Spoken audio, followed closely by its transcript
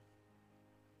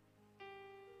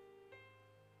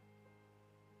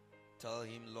Tell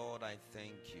him, Lord, I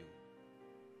thank you.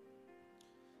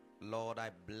 Lord,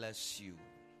 I bless you.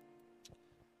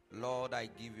 Lord, I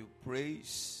give you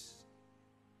praise.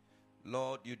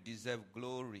 Lord, you deserve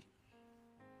glory.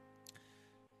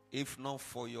 If not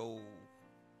for your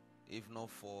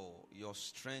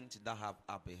strength that have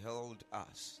upheld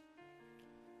us,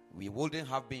 we wouldn't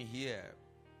have been here.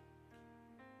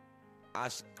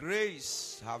 As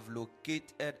grace have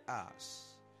located us,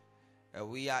 and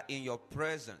we are in your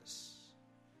presence,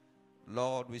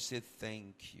 Lord, we say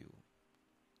thank you.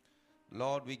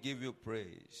 Lord, we give you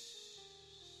praise.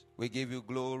 We give you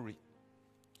glory.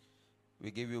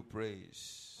 We give you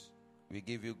praise. We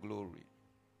give you glory.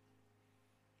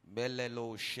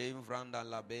 Belelo shemvranda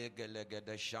la begele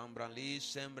de chambrali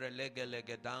sembre legele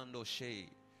dando she.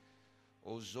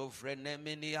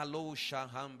 Ozofrenemini alosha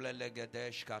hamble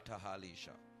legedesh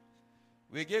katahalisha.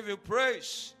 We give you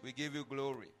praise. We give you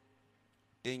glory.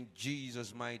 In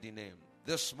Jesus' mighty name.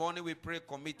 This morning we pray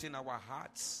committing our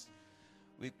hearts.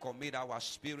 We commit our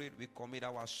spirit. We commit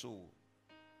our soul.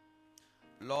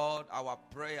 Lord, our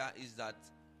prayer is that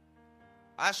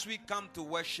as we come to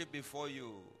worship before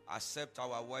you, accept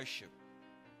our worship.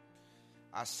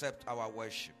 Accept our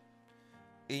worship.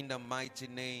 In the mighty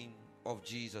name of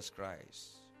Jesus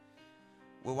Christ.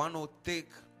 We want to take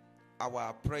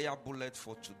our prayer bullet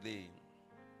for today.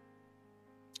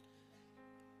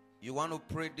 You want to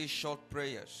pray these short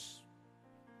prayers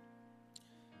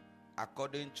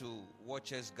according to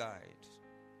Watcher's Guide.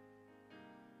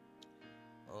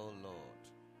 Oh Lord.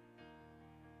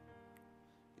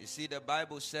 You see, the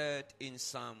Bible said in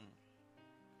Psalm,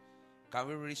 can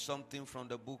we read something from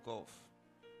the book of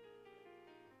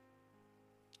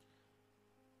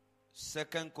 2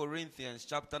 Corinthians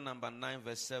chapter number 9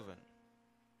 verse 7.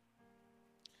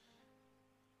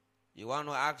 You want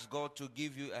to ask God to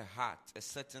give you a heart, a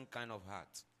certain kind of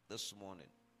heart this morning.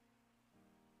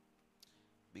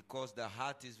 Because the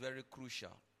heart is very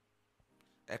crucial.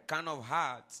 A kind of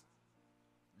heart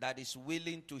that is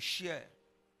willing to share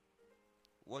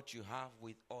what you have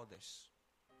with others.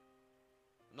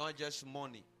 Not just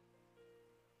money,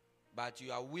 but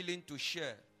you are willing to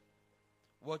share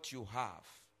what you have,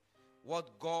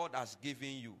 what God has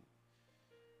given you.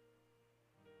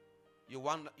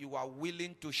 You are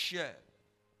willing to share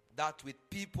that with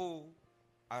people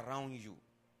around you.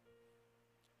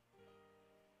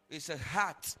 It's a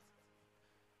heart.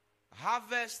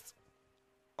 Harvest,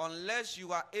 unless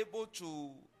you are able to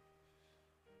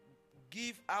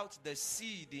give out the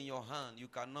seed in your hand, you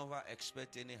can never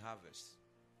expect any harvest.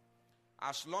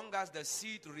 As long as the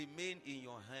seed remains in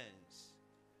your hands,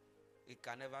 it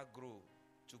can never grow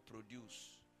to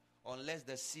produce unless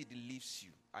the seed leaves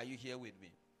you. Are you here with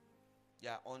me?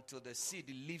 Yeah, until the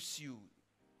seed leaves you,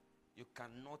 you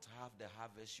cannot have the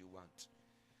harvest you want.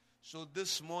 So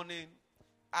this morning,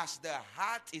 as the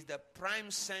heart is the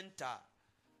prime center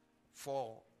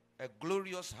for a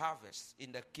glorious harvest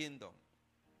in the kingdom,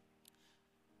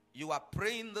 you are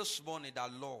praying this morning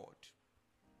that, Lord,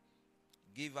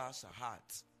 give us a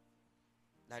heart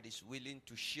that is willing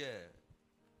to share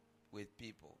with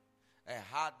people. A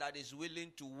heart that is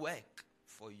willing to work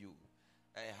for you.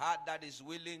 A heart that is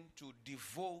willing to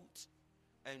devote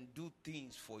and do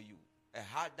things for you. A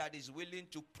heart that is willing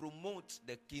to promote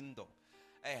the kingdom.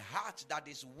 A heart that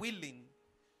is willing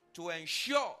to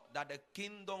ensure that the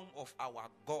kingdom of our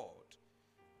God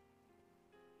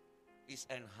is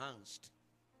enhanced.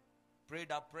 Pray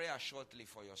that prayer shortly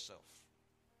for yourself.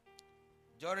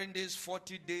 During these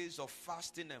 40 days of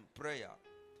fasting and prayer,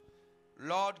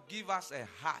 Lord, give us a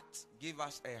heart. Give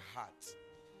us a heart.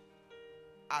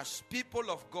 As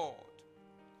people of God,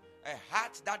 a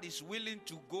heart that is willing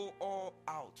to go all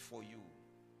out for you.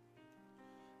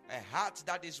 A heart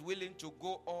that is willing to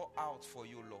go all out for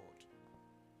you, Lord.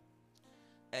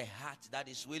 A heart that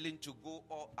is willing to go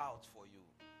all out for you.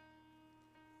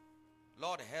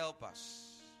 Lord, help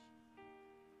us.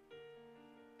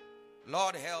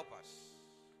 Lord, help us.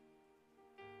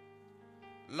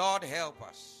 Lord, help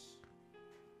us.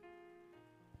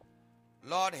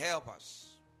 Lord, help us.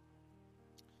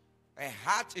 A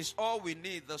heart is all we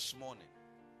need this morning.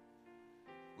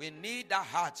 We need that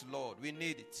heart, Lord. We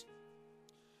need it.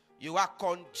 You are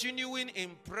continuing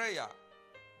in prayer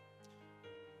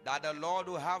that the Lord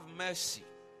will have mercy.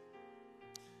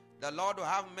 The Lord will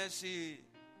have mercy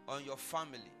on your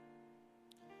family.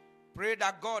 Pray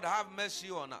that God have mercy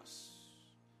on us,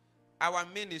 our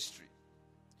ministry,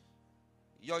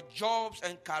 your jobs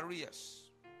and careers.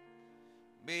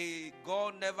 May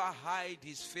God never hide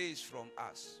his face from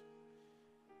us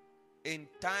in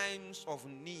times of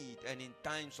need and in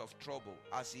times of trouble,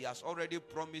 as he has already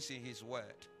promised in his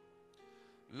word.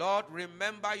 Lord,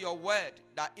 remember your word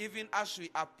that even as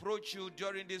we approach you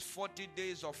during these 40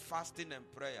 days of fasting and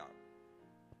prayer,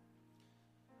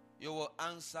 you will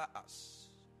answer us.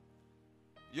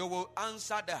 You will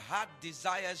answer the heart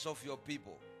desires of your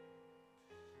people.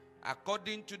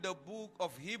 According to the book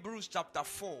of Hebrews chapter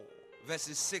 4,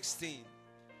 verses 16,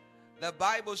 the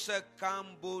Bible said, come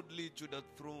boldly to the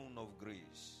throne of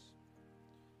grace,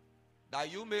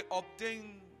 that you may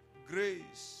obtain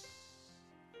grace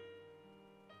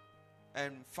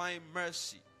and find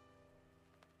mercy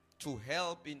to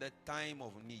help in the time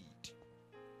of need.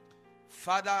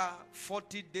 Father,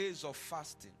 40 days of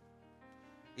fasting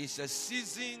is a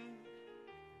season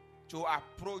to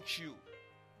approach you.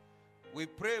 We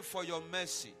pray for your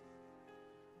mercy.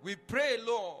 We pray,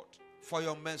 Lord, for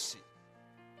your mercy.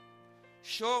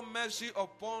 Show mercy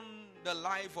upon the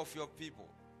life of your people.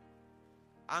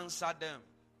 Answer them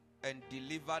and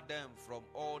deliver them from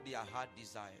all their heart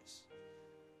desires.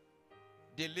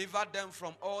 Deliver them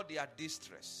from all their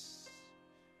distress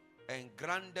and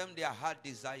grant them their heart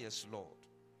desires, Lord.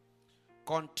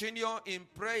 Continue in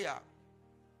prayer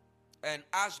and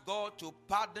ask God to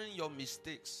pardon your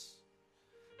mistakes.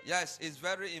 Yes, it's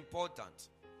very important.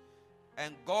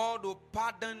 And God will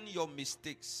pardon your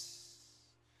mistakes.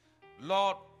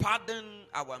 Lord, pardon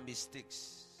our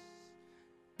mistakes.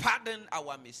 Pardon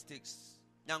our mistakes.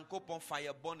 Nyankopon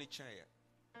fire boni chaya.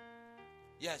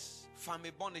 Yes,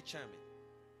 fami boni chami.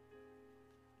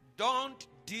 Don't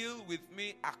deal with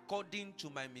me according to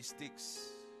my mistakes.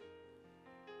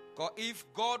 Because if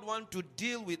God wants to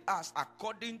deal with us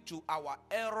according to our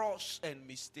errors and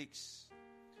mistakes,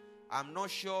 I'm not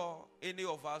sure any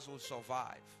of us will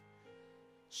survive.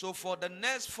 So for the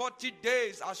next 40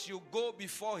 days as you go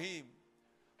before him,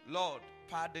 Lord,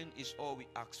 pardon is all we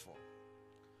ask for.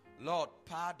 Lord,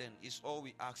 pardon is all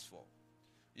we ask for.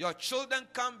 Your children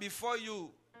come before you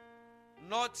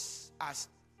not as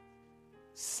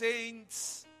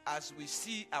saints as we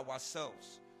see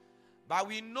ourselves, but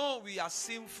we know we are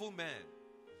sinful men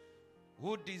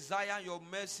who desire your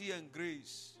mercy and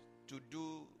grace to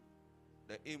do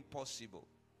the impossible.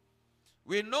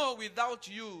 We know without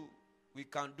you we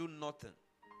can do nothing.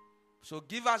 So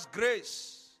give us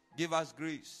grace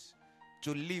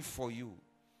to live for you.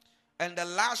 And the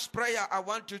last prayer I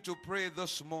want you to pray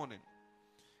this morning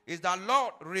is that,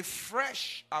 Lord,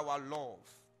 refresh our love.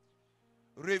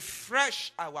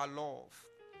 Refresh our love.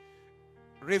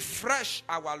 Refresh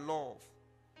our love.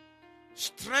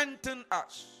 Strengthen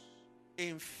us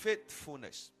in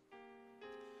faithfulness.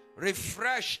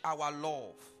 Refresh our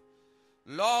love.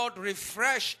 Lord,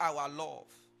 refresh our love.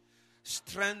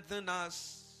 Strengthen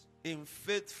us in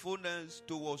faithfulness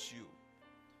towards you.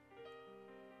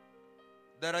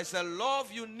 There is a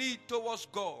love you need towards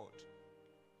God.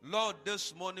 Lord,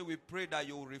 this morning we pray that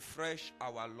you refresh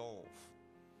our love.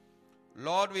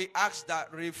 Lord, we ask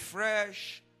that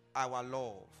refresh our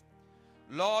love.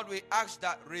 Lord, we ask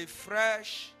that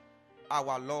refresh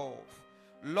our love.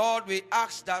 Lord, we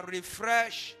ask that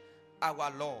refresh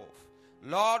our love.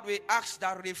 Lord, we ask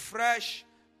that refresh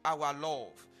our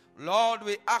love. Lord,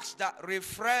 we ask that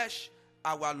refresh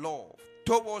our love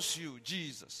towards you,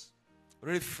 Jesus.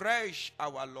 Refresh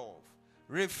our love.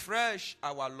 Refresh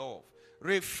our love.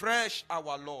 Refresh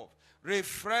our love.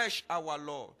 Refresh our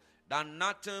love. That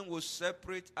nothing will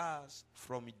separate us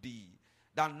from thee.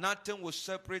 That nothing will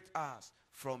separate us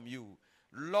from you.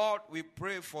 Lord, we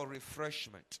pray for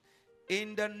refreshment.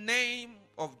 In the name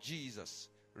of Jesus,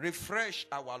 refresh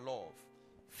our love.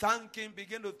 Thank him.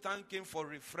 Begin to thank him for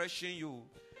refreshing you.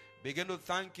 Begin to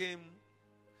thank him.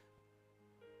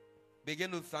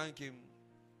 Begin to thank him.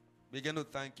 Begin to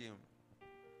thank him.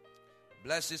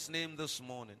 Bless his name this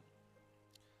morning.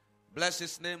 Bless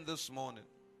his name this morning.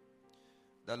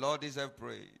 The Lord deserves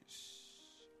praise.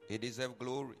 He deserves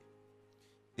glory.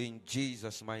 In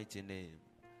Jesus' mighty name.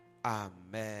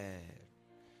 Amen.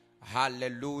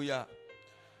 Hallelujah.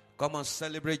 Come on,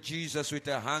 celebrate Jesus with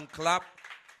a hand clap.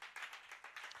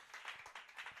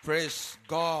 Praise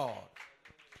God.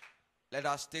 Let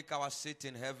us take our seat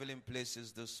in heavenly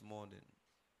places this morning.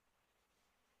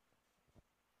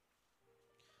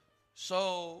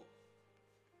 So,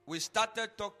 we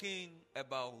started talking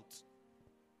about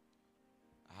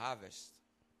harvest.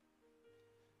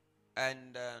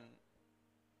 And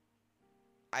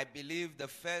I believe the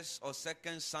first or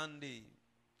second Sunday,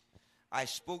 I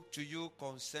spoke to you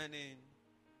concerning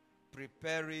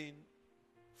preparing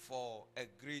for a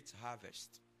great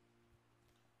harvest.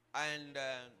 And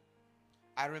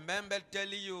I remember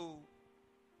telling you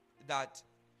that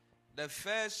the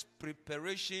first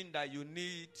preparation that you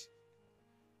need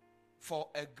for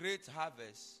a great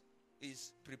harvest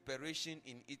is preparation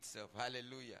in itself.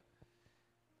 Hallelujah.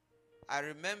 I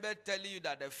remember telling you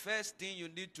that the first thing you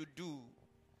need to do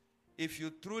if you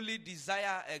truly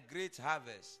desire a great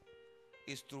harvest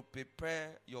is to prepare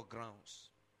your grounds.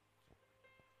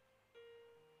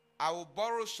 I will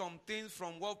borrow some things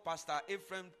from what Pastor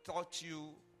Ephraim taught you.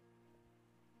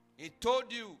 He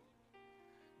told you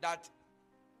that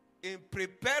in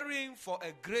preparing for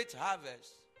a great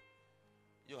harvest,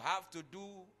 you have to do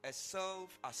a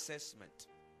self-assessment.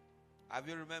 Have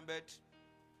you remembered?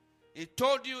 He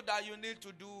told you that you need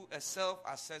to do a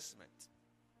self-assessment.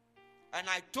 And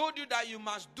I told you that you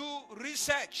must do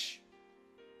research.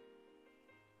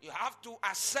 You have to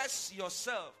assess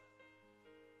yourself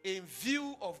in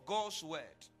view of God's word.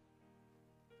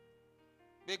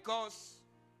 Because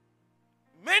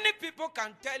many people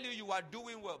can tell you you are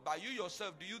doing well, but you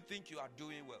yourself, do you think you are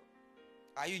doing well?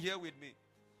 Are you here with me?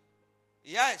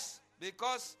 Yes,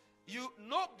 because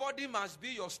nobody must be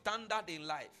your standard in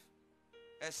life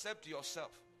except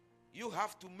yourself. You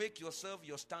have to make yourself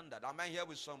your standard. Am I here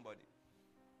with somebody?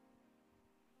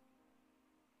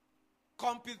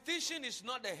 Competition is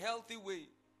not a healthy way.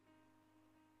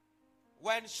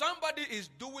 When somebody is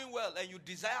doing well and you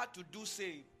desire to do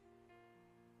same,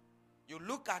 you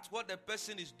look at what the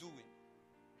person is doing.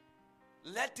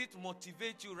 Let it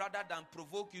motivate you rather than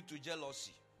provoke you to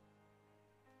jealousy.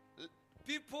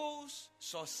 People's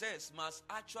success must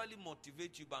actually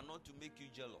motivate you, but not to make you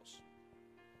jealous.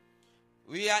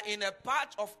 We are in a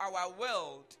part of our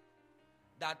world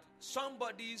that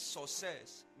somebody's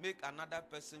success make another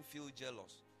person feel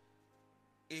jealous.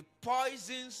 It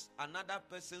poisons another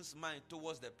person's mind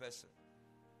towards the person.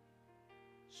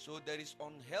 So there is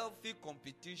unhealthy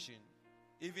competition,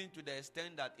 even to the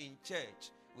extent that in church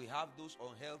we have those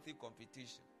unhealthy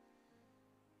competition.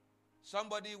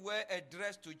 Somebody wear a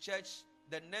dress to church,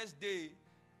 the next day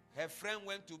her friend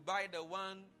went to buy the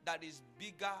one that is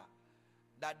bigger,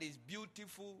 that is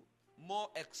beautiful, more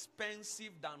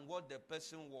expensive than what the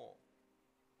person wore.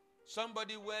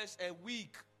 Somebody wears a wig.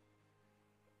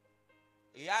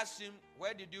 He asks him,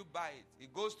 where did you buy it? He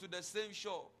goes to the same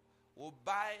shop, will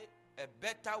buy a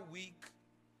better wig,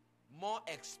 more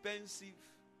expensive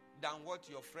than what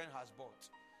your friend has bought.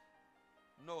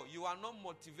 No, you are not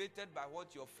motivated by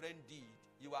what your friend did.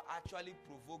 You are actually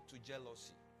provoked to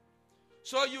jealousy.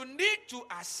 So you need to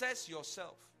assess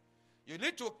yourself. You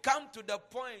need to come to the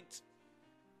point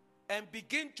and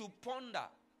begin to ponder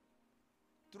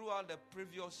throughout the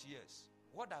previous years.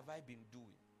 What have I been doing?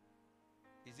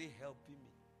 Is it helping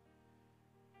me?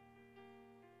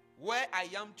 Where I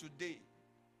am today,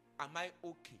 am I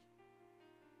okay?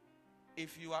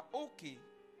 If you are okay,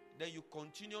 then you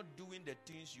continue doing the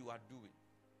things you are doing.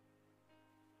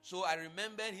 So I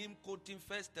remember him quoting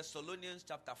 1 Thessalonians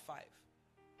chapter 5.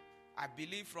 I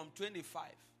believe from 25.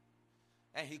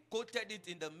 And he quoted it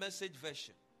in the Message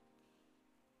version.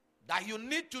 That you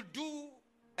need to do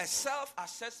a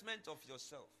self-assessment of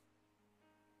yourself.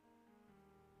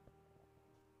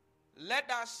 Let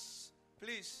us,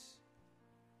 please,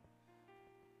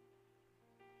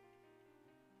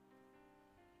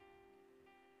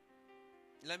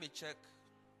 let me check.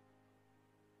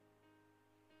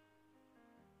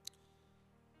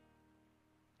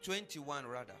 "21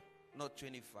 rather, not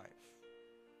 25.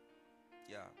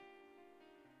 Yeah.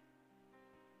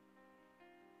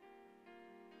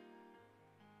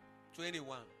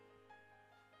 "21.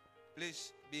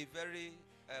 Please be very,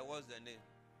 what's the name?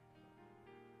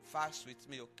 Fast with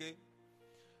me, okay?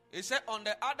 He said, on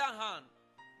the other hand,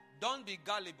 don't be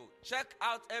gullible. Check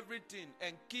out everything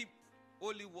and keep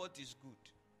only what is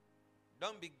good.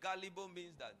 Don't be gullible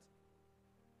means that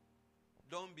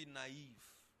don't be naive.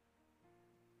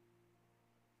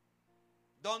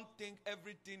 Don't think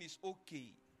everything is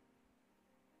okay.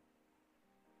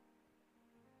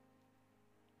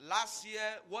 Last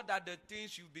year, what are the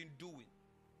things you've been doing?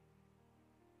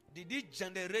 Did it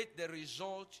generate the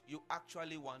result you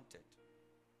actually wanted?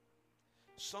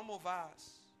 Some of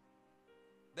us,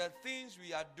 the things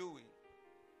we are doing,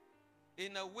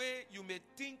 in a way you may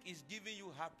think is giving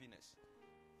you happiness.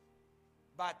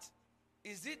 But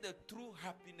is it the true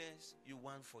happiness you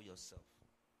want for yourself?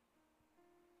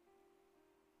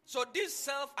 So this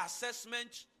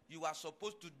self-assessment you are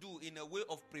supposed to do in a way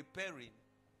of preparing,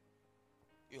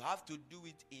 you have to do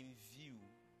it in view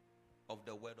of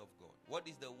the word of God. What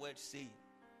is the word saying?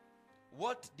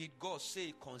 What did God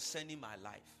say concerning my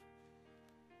life?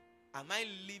 Am I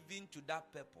living to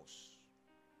that purpose?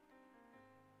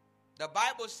 The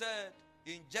Bible said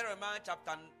in Jeremiah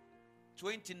chapter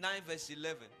 29 verse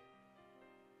 11,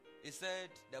 it said,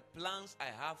 the plans I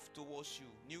have towards you,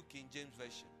 New King James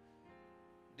Version,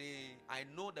 I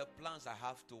know the plans I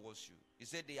have towards you. He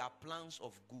said they are plans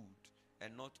of good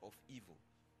and not of evil,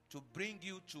 to bring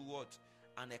you to what?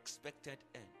 An expected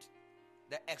end.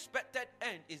 The expected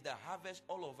end is the harvest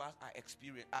all of us are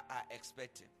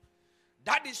expecting.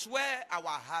 That is where our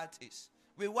heart is.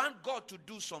 We want God to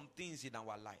do some things in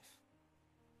our life.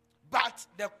 But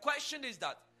the question is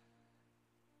that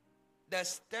the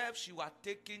steps you are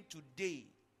taking today,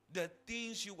 the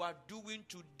things you are doing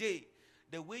today,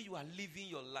 the way you are living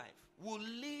your life, will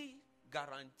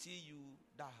guarantee you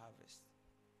that harvest.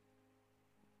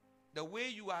 The way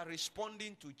you are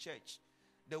responding to church,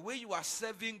 the way you are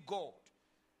serving God,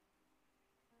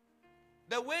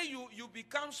 the way you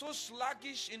become so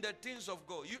sluggish in the things of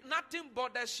God. Nothing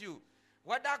bothers you.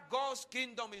 Whether God's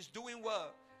kingdom is doing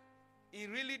well, you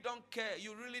really don't care.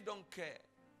 You really don't care.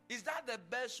 Is that the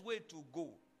best way to go?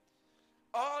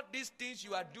 All these things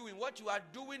you are doing, what you are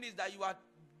doing is that you are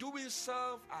doing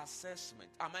self-assessment.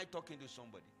 Am I talking to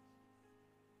somebody?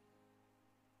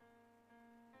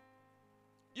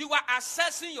 You are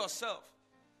assessing yourself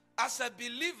as a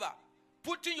believer,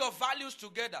 putting your values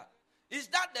together. Is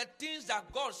that the things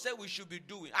that God said we should be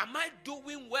doing? Am I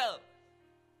doing well?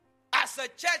 As a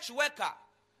church worker,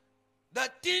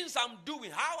 the things I'm doing,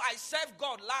 how I served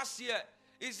God last year,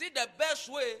 is it the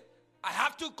best way? I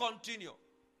have to continue.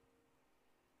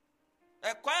 A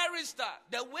choirista,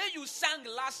 the way you sang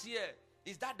last year,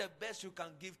 is that the best you can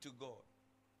give to God?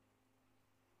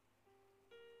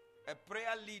 A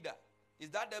prayer leader, is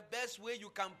that the best way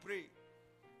you can pray?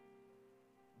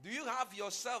 Do you have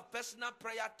yourself personal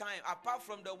prayer time apart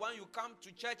from the one you come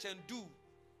to church and do?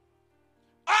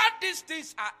 All these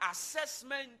things are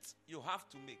assessments you have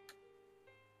to make.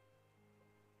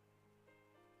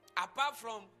 Apart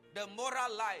from the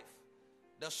moral life,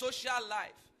 the social life,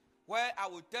 where I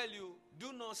will tell you,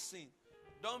 do not sin.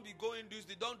 Don't be going this,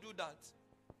 don't do that.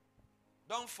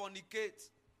 Don't fornicate.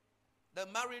 The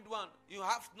married one, you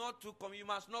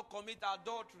must not commit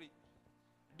adultery.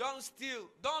 Don't steal,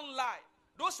 don't lie.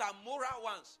 Those are moral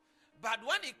ones. But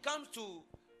when it comes to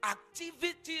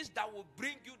activities that will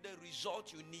bring you the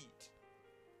result you need,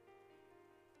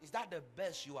 is that the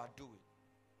best you are doing?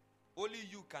 Only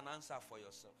you can answer for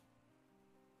yourself.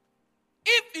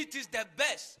 If it is the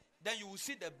best, then you will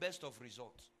see the best of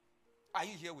results. Are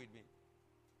you here with me?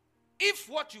 If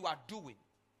what you are doing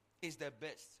is the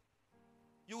best,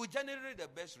 you will generate the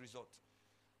best result.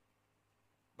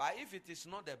 But if it is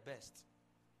not the best,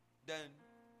 then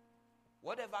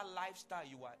whatever lifestyle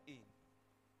you are in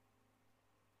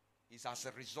is as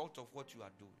a result of what you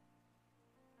are doing.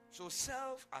 So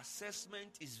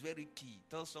self-assessment is very key.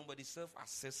 Tell somebody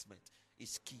self-assessment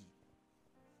is key.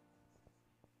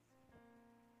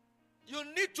 You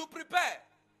need to prepare.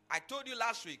 I told you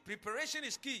last week, preparation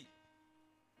is key.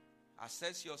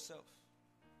 Assess yourself.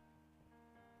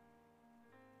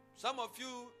 Some of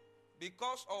you,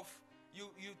 because of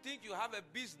you think you have a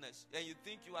business and you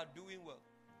think you are doing well.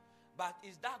 But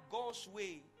is that God's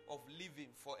way of living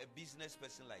for a business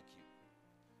person like you?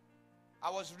 I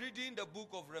was reading the book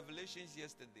of Revelations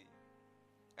yesterday,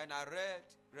 and I read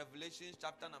Revelations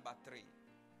chapter number 3,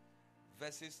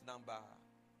 verses number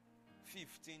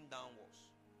 15 downwards.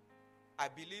 I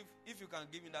believe if you can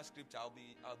give me that scripture, I'll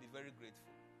be very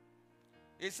grateful.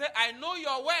 It said, I know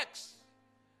your works,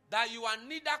 that you are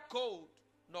neither cold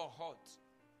nor hot.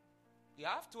 You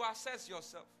have to assess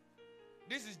yourself.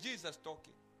 This is Jesus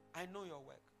talking. I know your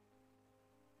work.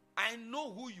 I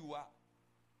know who you are.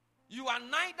 You are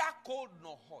neither cold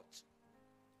nor hot.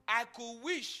 I could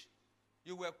wish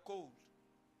you were cold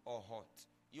or hot.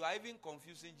 You are even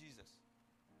confusing Jesus.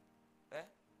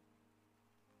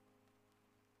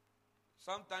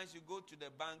 Sometimes you go to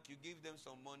the bank, you give them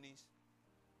some monies.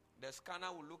 The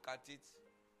scanner will look at it.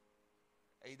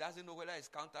 He doesn't know whether it's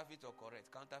counterfeit or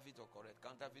correct. Counterfeit or correct.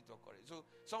 Counterfeit or correct. So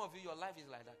some of you, your life is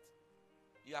like that.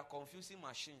 You are confusing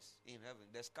machines in heaven.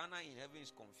 The scanner in heaven is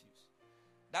confused.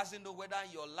 Doesn't know whether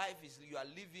your life you are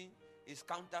living is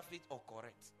counterfeit or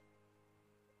correct.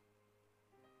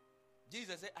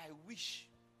 Jesus said, I wish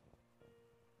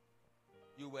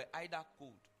you were either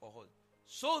cold or hot.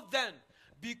 So then,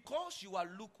 because you are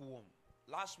lukewarm.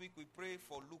 Last week we prayed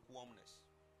for lukewarmness.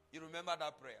 You remember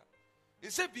that prayer? He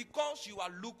said, because you are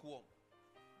lukewarm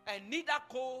and neither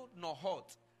cold nor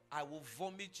hot, I will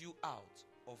vomit you out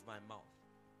of my mouth.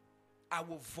 I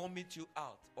will vomit you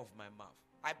out of my mouth.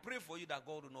 I pray for you that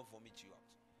God will not vomit you out.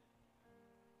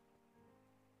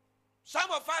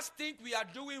 Some of us think we are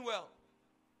doing well.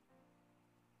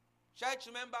 Church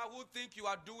member who think you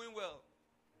are doing well.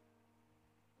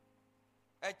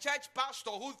 A church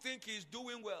pastor who think he is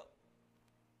doing well.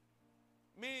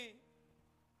 Me,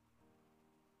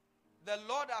 the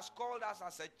Lord has called us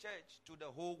as a church to the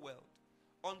whole world.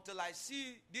 Until I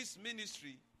see this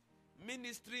ministry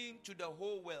ministering to the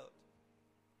whole world,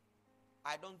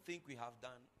 I don't think we have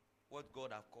done what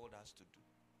God has called us to do.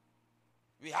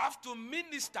 We have to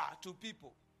minister to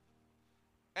people.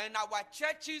 And our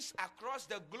churches across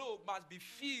the globe must be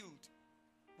filled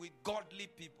with godly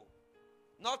people,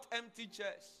 not empty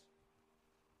chairs.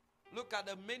 Look at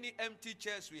the many empty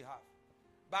chairs we have.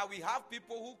 But we have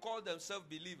people who call themselves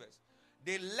believers.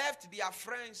 They left their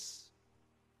friends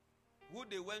who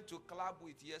they went to club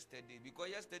with yesterday, because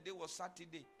yesterday was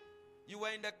Saturday. You were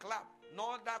in the club,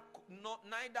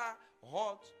 neither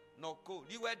hot nor cold.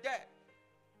 You were there.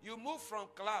 You moved from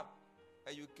club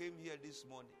and you came here this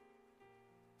morning.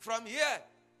 From here,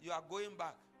 you are going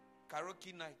back.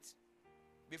 Karaoke night.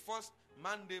 Before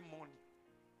Monday morning.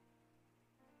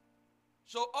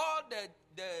 So all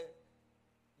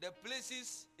the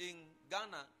places in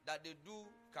Ghana that they do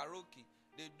karaoke,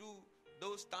 they do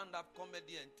those stand-up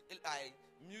comedy and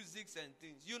musics and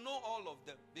things. You know all of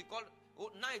them. Because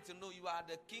night, you know, you are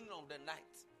the king of the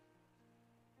night.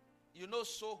 You know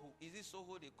Soho. Is it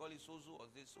Soho they call it Sozo, or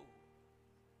is it Soho?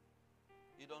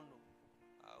 You don't know.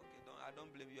 Okay, I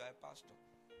don't blame you. You are a pastor.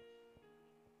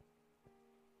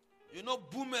 You know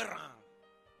Boomerang.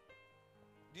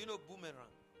 Do you know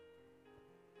Boomerang?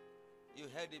 You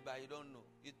heard it, but you don't know.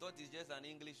 You thought it's just an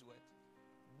English word.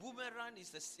 Boomerang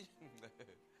is a cinema.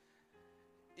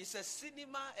 It's a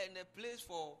cinema and a place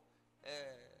for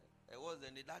what's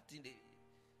the name? That thing?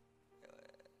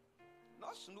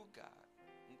 Not snooker.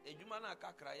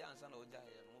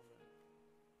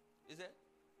 Is it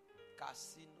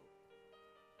casino?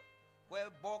 Where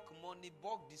bulk money,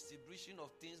 bulk distribution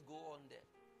of things go on there.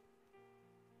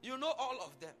 You know all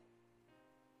of them.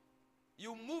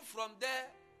 You moved from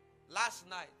there last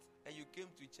night and you came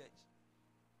to church.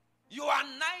 You are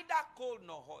neither cold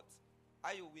nor hot.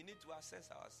 We need to assess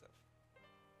ourselves.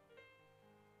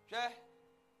 Okay?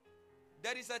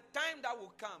 There is a time that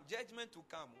will come, judgment will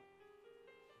come.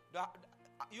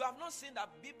 You have not seen that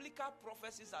biblical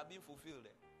prophecies are being fulfilled.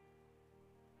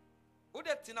 One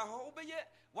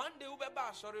day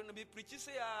sorry no be preaching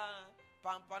say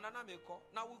pampanana meko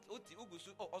na uti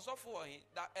ugusu osofo ohin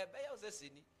that ebeya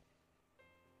osesini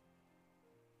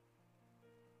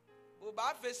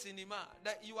oba face cinema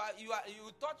that you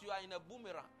thought you are in a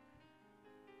Boomerang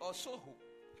or Soho.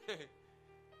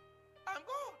 I'm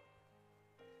gone.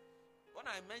 When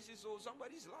I mention so,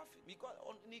 somebody's laughing because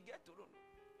only get to know.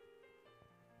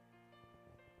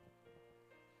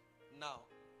 Now,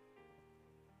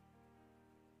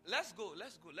 let's go.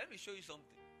 Let me show you something.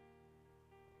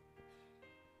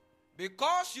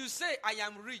 Because you say, I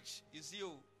am rich. You see,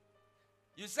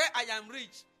 you say, I am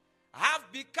rich.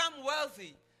 Have become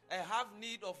wealthy and have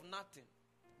need of nothing.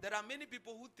 There are many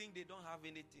people who think they don't have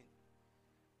anything.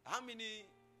 How many,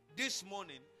 this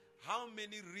morning, how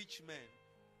many rich men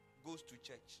goes to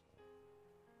church?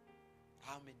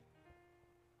 How many?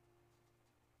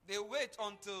 They wait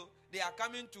until they are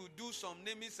coming to do some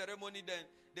naming ceremony, then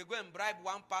they go and bribe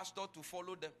one pastor to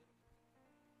follow them.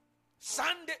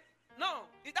 Sunday, no,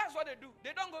 that's what they do.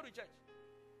 They don't go to church.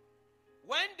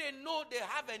 When they know they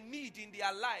have a need in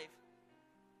their life,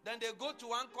 then they go to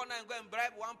one corner and go and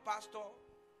bribe one pastor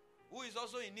who is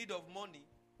also in need of money.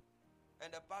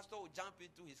 And the pastor will jump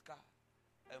into his car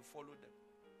and follow them.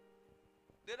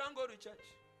 They don't go to church.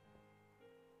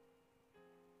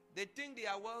 They think they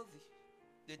are wealthy.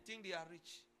 They think they are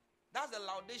rich. That's the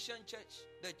Laodicean church.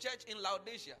 The church in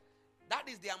Laodicea. That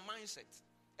is their mindset.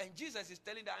 And Jesus is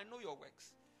telling them, I know your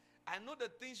works. I know the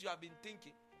things you have been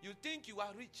thinking. You think you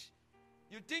are rich.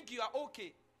 You think you are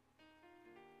okay.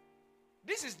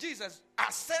 This is Jesus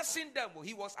assessing them.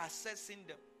 He was assessing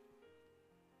them.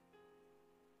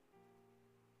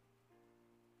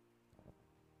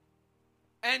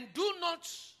 And do not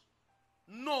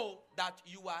know that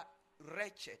you are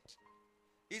wretched.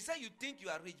 He said you think you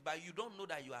are rich, but you don't know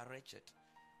that you are wretched.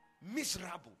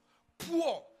 Miserable,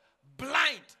 poor,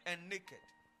 blind, and naked.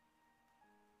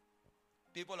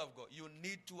 People of God, you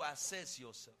need to assess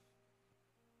yourself.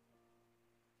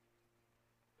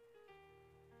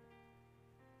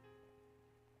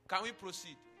 Can we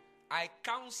proceed? I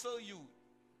counsel you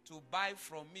to buy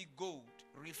from me gold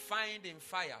refined in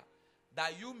fire,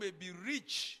 that you may be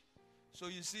rich. So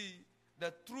you see,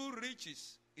 the true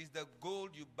riches is the gold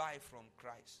you buy from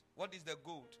Christ. What is the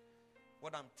gold?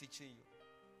 What I'm teaching you.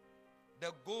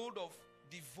 The gold of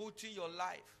devoting your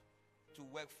life to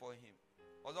work for Him.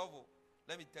 Although,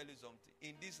 let me tell you something.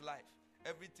 In this life,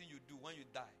 everything you do, when you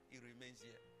die, it remains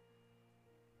here.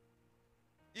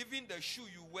 Even the shoe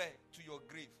you wear to your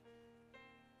grave,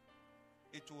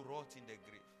 it will rot in the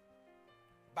grave.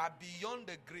 But beyond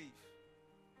the grave,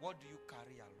 what do you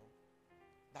carry along?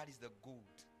 That is the gold.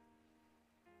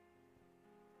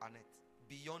 Annette,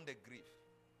 beyond the grave.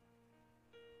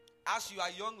 As you are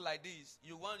young like this,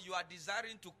 you are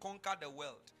desiring to conquer the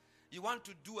world. You want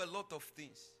to do a lot of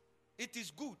things. It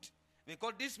is good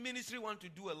because this ministry wants to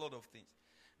do a lot of things.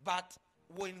 But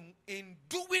when in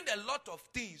doing a lot of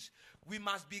things, we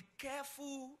must be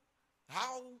careful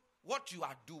what you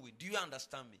are doing. Do you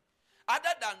understand me? Other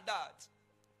than that,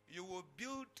 you will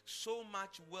build so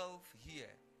much wealth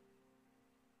here,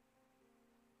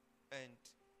 and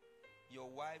your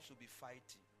wives will be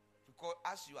fighting. Because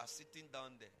as you are sitting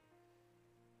down there,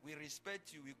 we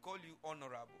respect you, we call you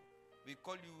honorable, we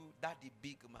call you daddy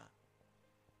big man.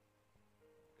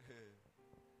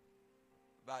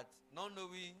 But not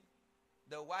knowing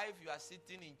the wife you are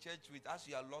sitting in church with, as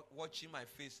you are watching my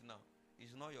face now,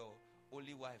 is not your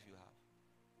only wife you have.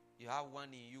 You have one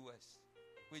in US,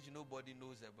 which nobody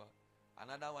knows about.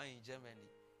 Another one in Germany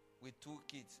with 2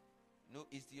 kids. No,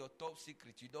 it's your top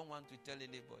secret. You don't want to tell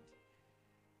anybody.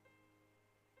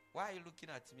 Why are you looking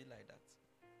at me like that?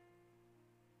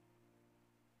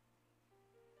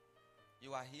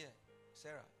 You are here,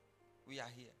 Sarah. We are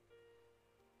here.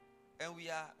 And we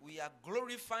are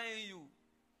glorifying you.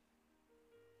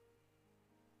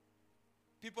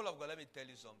 People of God, let me tell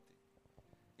you something.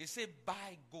 He said,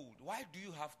 buy gold. Why do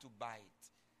you have to buy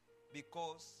it?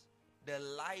 Because the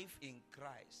life in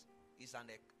Christ is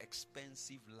an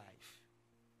expensive life.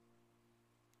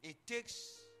 It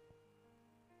takes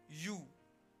you,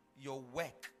 your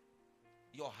work,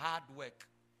 your hard work.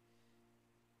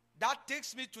 That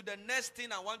takes me to the next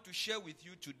thing I want to share with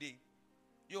you today.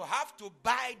 You have to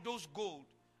buy those gold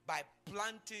by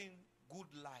planting good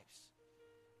lives.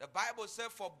 The Bible says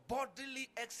for bodily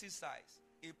exercise,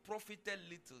 it profited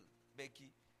little.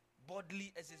 Becky,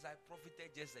 bodily exercise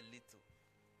profited just a little.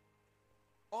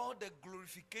 All the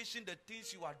glorification, the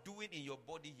things you are doing in your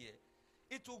body here,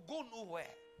 it will go nowhere.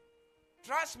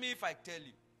 Trust me if I tell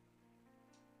you.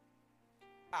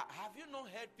 Have you not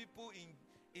heard people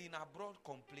in abroad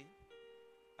complain?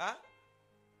 Huh?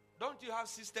 Don't you have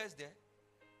sisters there?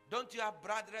 Don't you have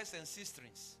brothers and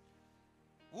sisters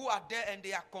who are there and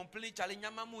they are complaining? Have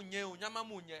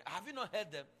you not heard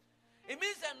them? It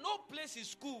means that no place is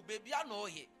school, baby. I know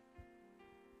it.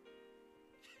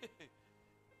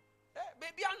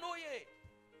 Baby, I know it.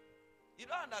 You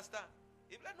don't understand.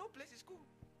 If like no place is school.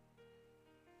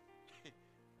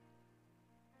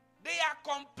 They are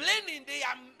complaining. They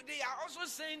are also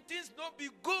saying things not be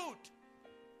good.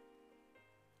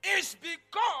 It's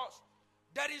because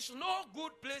there is no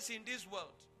good place in this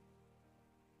world.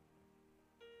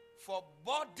 For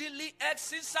bodily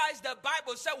exercise, the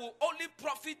Bible says, will only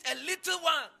profit a little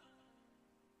one.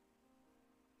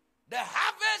 The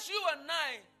harvest you and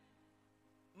I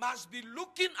must be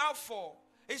looking out for.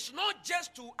 It's not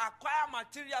just to acquire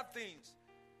material things.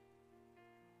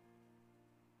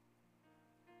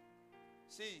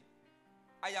 See,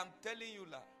 I am telling you,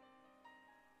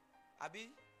 Abi,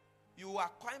 you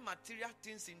acquire material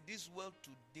things in this world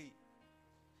today.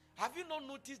 Have you not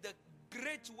noticed the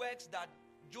great works that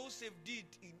Joseph did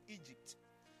in Egypt?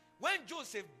 When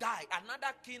Joseph died,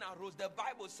 another king arose. The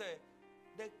Bible said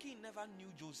the king never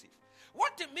knew Joseph.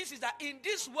 What it means is that in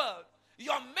this world,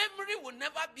 your memory will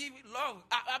never be long.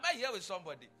 Am I here with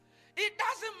somebody? It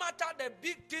doesn't matter the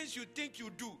big things you think you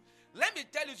do. Let me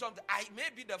tell you something. I may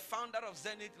be the founder of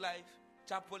Zenith Life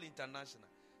Chapel International.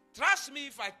 Trust me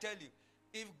if I tell you,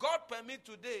 if God permit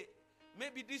today,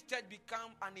 maybe this church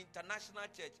become an international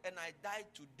church and I die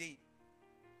today,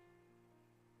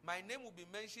 my name will be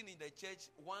mentioned in the church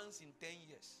once in 10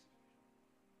 years.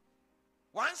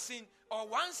 Once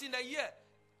in a year.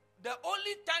 The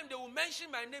only time they will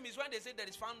mention my name is when they say there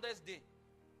is Founders Day.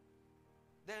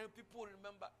 Then people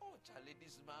remember, oh, Charlie,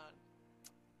 this man.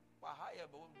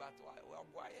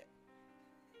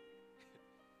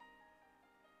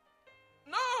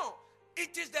 No,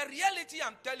 it is the reality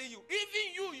I'm telling you.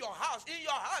 Even you, in your house,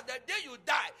 the day you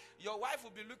die, your wife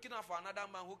will be looking out for another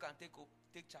man who can take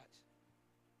charge.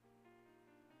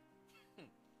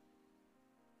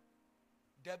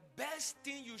 The best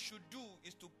thing you should do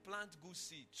is to plant good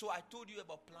seed. So I told you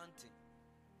about planting.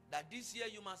 That this year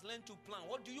you must learn to plant.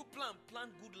 What do you plant?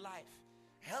 Plant good life.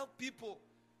 Help people.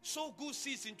 Sow good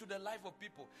seeds into the life of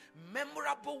people.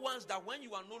 Memorable ones that when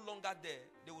you are no longer there,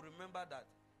 they will remember that.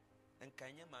 And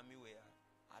Kanye Mami,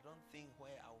 I don't think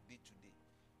where I will be today.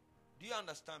 Do you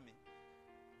understand me?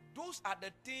 Those are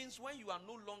the things when you are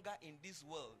no longer in this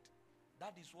world.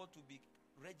 That is what will be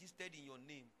registered in your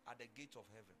name at the gate of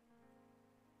heaven.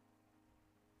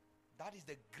 That is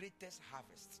the greatest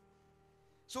harvest.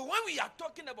 So when we are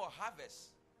talking about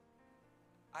harvest,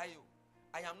 I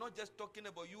am not just talking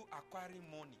about you acquiring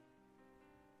money.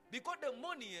 Because the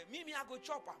money, I go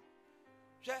chop am.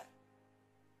 She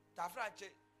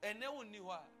tafrache ene woni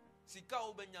ho a sika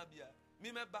obenya bia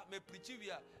me meba me preach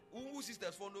bia wo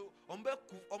sisters for no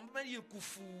ombe ye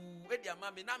kufu e dia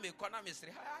ma me na me kɔ na me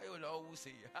sere ha yo lo wo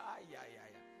say ha ya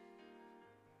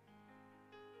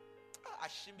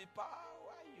ashimbi pa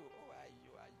ayo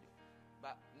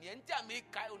but niente a me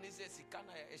kai oni say sika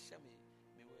na e hye me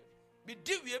we be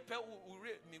di we pe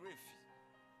me refi.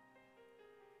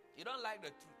 You don't like the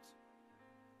truth.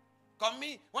 Come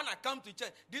me when I come to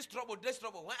church, this trouble.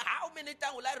 How many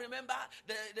times will I remember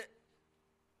the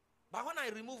but when I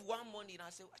remove one money and I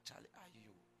say, Charlie, are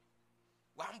you?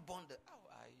 One bond, how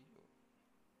are you?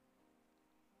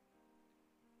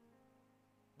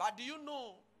 But do you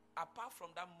know, apart from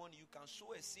that money, you can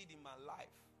sow a seed in my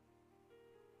life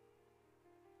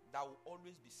that will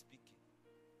always be speaking.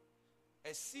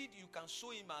 A seed you can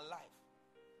sow in my life.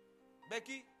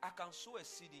 Becky, I can sow a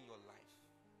seed in your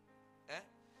life.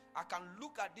 I can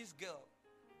look at this girl.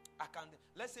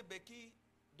 Let's say Becky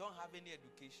don't have any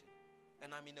education.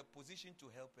 And I'm in a position to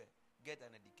help her get an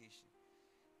education.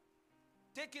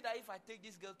 Take it that if I take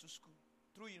this girl to school,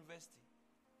 through university,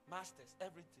 masters,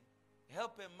 everything,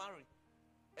 help her marry,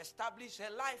 establish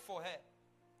her life for her,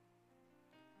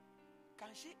 can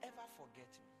she ever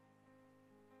forget me?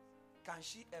 Can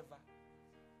she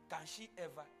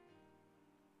ever?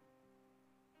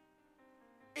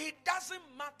 It doesn't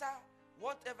matter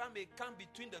whatever may come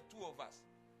between the two of us,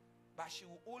 but she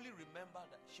will only remember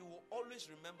that. She will always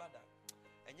remember that.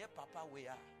 And yet, Papa, we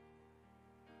are.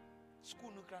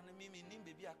 School no can me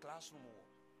baby a classroom.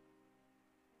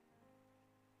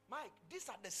 Mike, these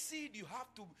are the seed you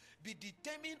have to be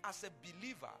determined as a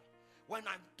believer. When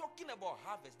I'm talking about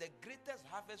harvest, the greatest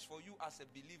harvest for you as a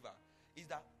believer is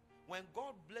that when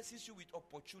God blesses you with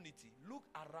opportunity, look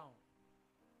around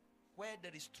where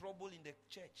there is trouble in the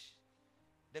church,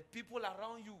 the people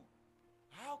around you.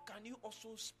 How can you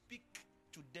also speak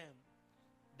to them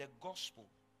the gospel?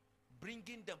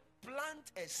 Bringing them,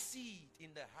 plant a seed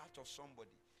in the heart of somebody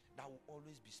that will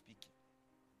always be speaking.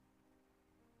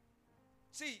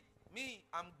 See, me,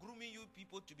 I'm grooming you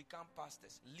people to become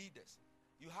pastors, leaders.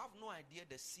 You have no idea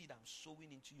the seed I'm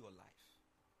sowing into your life.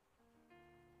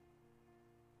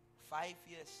 5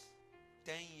 years,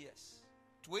 10 years,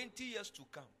 20 years to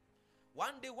come.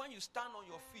 One day when you stand on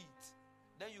your feet,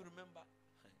 then you remember,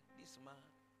 this man,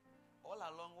 all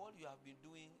along, what you have been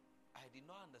doing, I did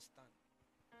not understand.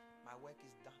 My work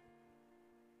is done.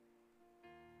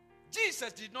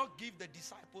 Jesus did not give the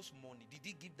disciples money. Did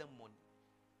he give them money?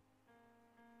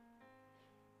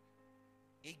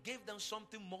 He gave them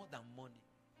something more than money.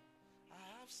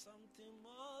 I have something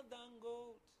more than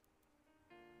gold.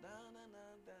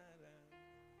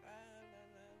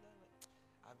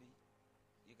 Abby,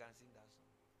 you can sing that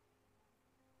song.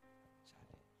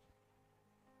 Charlie.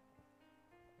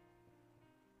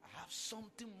 I have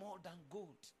something more than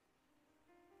gold.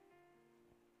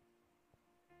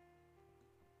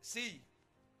 See,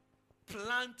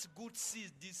 plant good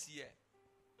seeds this year.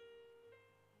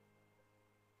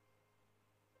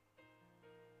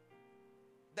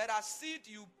 There are seeds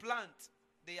you plant,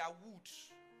 they are wood.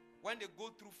 When they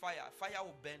go through fire, fire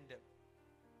will burn them.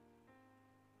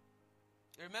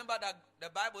 Remember that the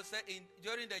Bible said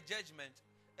during the judgment,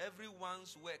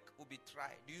 everyone's work will be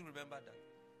tried. Do you remember that?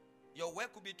 Your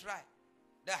work will be tried.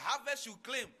 The harvest you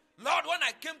claim, Lord, when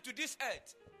I came to this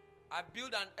earth, I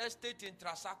built an estate in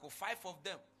Trasaco, 5 of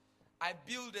them. I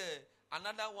built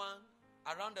another one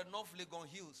around the North Legon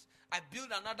Hills. I built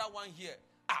another one here.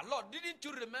 Lord, didn't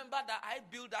you remember that I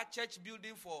built that church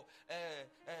building for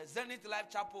Zenith Life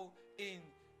Chapel in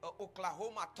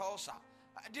Oklahoma, Tulsa?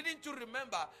 Didn't you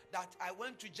remember that I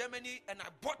went to Germany and I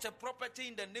bought a property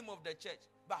in the name of the church?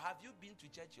 But have you been to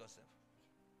church yourself?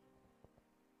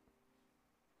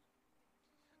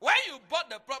 When you bought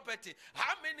the property,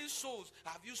 how many souls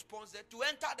have you sponsored to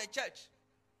enter the church?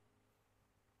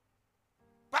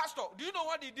 Pastor, do you know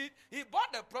what he did? He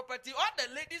bought the property. All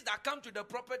the ladies that come to the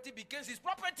property became his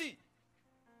property.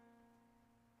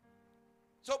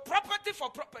 So property for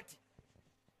property.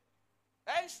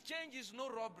 Exchange is no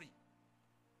robbery.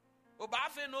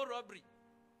 Obafe no robbery.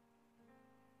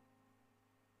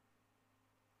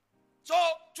 So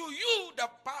to you, the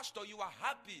pastor, you are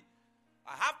happy.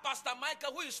 I have Pastor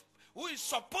Michael who is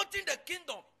supporting the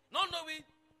kingdom. Not knowing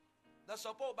the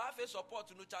support, but I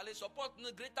support no Charlie support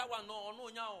no greater one no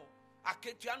nyao.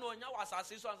 Aketua no nyao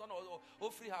asase so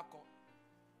and free hako.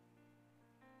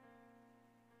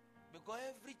 Because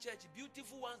every church,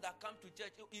 beautiful ones that come to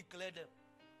church, he clear them.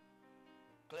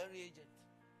 Clear agent.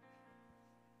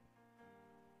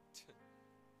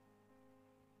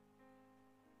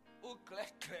 Oh, clear,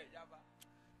 yaba.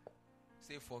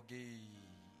 Say forgive.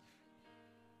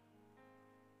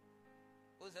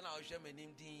 Who's an ocean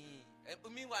name?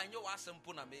 Meanwhile, you are some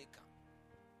puna maker.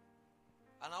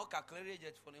 And I'll calculate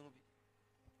it for him.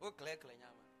 Oh, clear.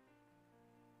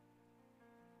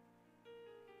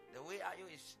 The way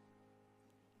I is.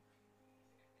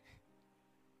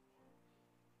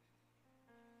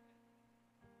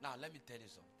 Now, let me tell you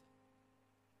something.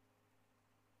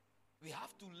 We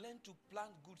have to learn to plant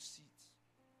good seeds.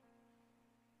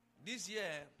 This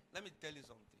year, let me tell you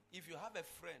something. If you have a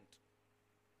friend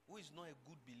who is not a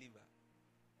good believer,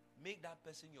 make that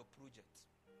person your project.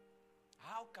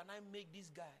 How can I make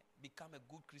this guy become a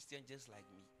good Christian just like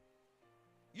me?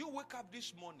 You wake up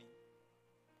this morning.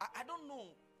 I don't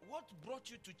know what brought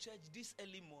you to church this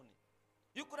early morning.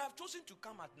 You could have chosen to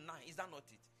come at 9. Is that not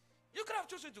it? You could have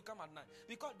chosen to come at 9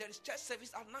 because there is church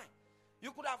service at 9.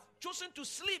 You could have chosen to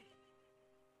sleep.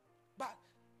 But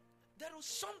there is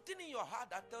something in your heart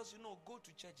that tells you, no, go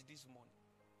to church this morning.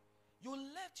 You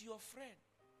left your friend.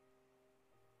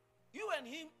 You and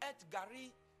him ate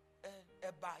Gary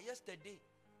Eba yesterday.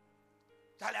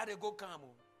 Tell her to go come.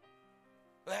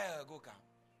 Well, go come.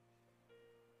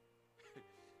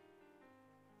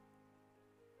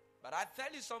 But I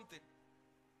tell you something.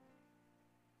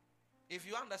 If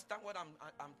you understand what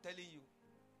I'm telling you,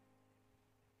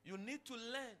 you need to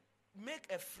learn.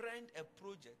 Make a friend a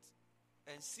project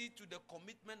and see to the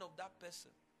commitment of that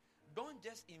person. Don't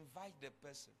just invite the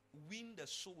person. Win the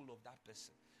soul of that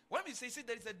person. When we say, see,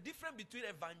 there is a difference between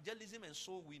evangelism and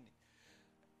soul winning.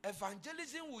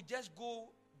 Evangelism will just go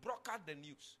broadcast the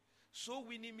news. Soul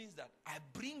winning means that I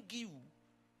bring you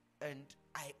and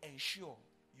I ensure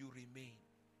you remain.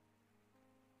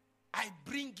 I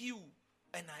bring you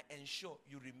and I ensure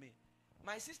you remain.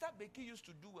 My sister Becky used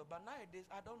to do it, but nowadays,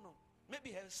 I don't know.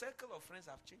 Maybe her circle of friends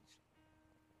have changed.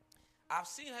 I've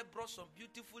seen her brought some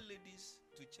beautiful ladies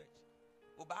to church.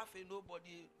 Obafe,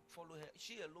 nobody follow her.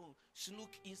 She alone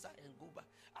snook inside and go back.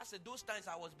 I said, those times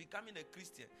I was becoming a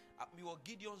Christian. Me was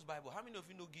Gideon's Bible. How many of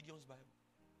you know Gideon's Bible?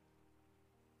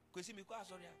 Because me kwa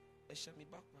sorry, I shall me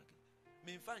back market.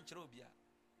 Me fan cherobia.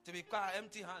 To be quite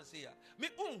empty hands here. Me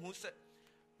who said.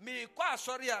 Me kwa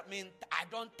sorry, I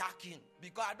don't tuck in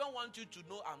because I don't want you to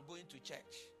know I'm going to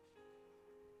church.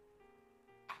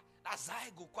 That's I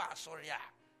go kwa sorry.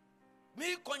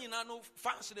 Me konyina no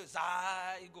fancy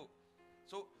zai go.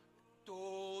 So to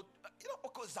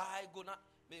oko zai go na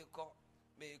me ko.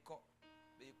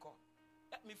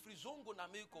 Let me free zone go na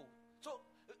me ko. So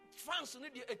fancy ni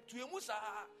di etuemu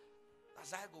sa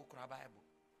zai go kra Bible.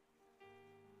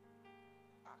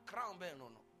 Crown be no.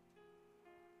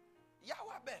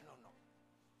 Yawa be no.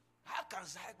 How can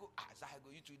Zygo?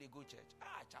 Zygo, you two they go church.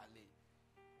 Charlie.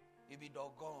 You be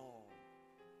doggone.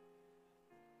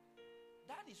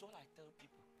 That is what I tell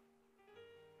people.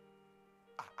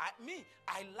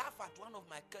 I laugh at one of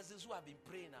my cousins who have been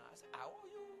praying. I say, how are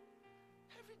you?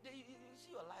 Every day you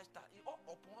see your lifestyle.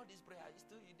 Upon all this prayer, you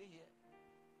still you here.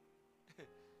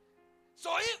 So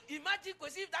imagine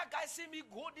because if that guy see me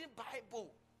holding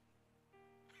Bible.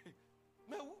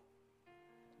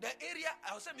 The area,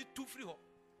 I'll send me 2 free.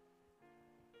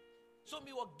 So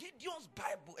me will Gideon's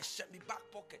Bible and send me back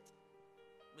pocket.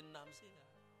 Me nam say that.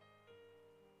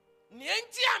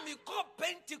 Nientia me call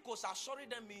Pentecost. I sorry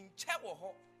them me in chewo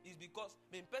ho is because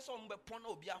me person me pon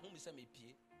obi ahun me say me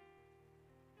pie.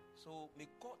 So me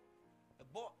call a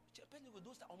boy Pentecost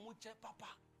those that omo che papa.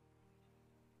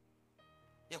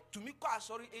 Yeah, to me call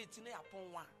sorry 18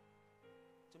 upon 1.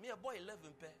 To me a boy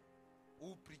 11 pair.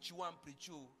 Who preach one, preach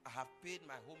you. I have paid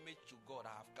my homage to God.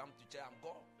 I have come to church. I'm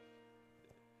gone.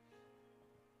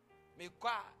 Me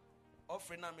kwa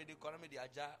offering me the economy the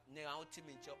aja ne out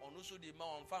me church. Also the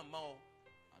man fan man.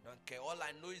 I don't care. All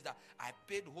I know is that I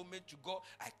paid homage to God.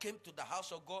 I came to the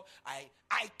house of God. I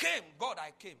came. God, I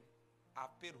came. I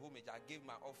paid homage. I gave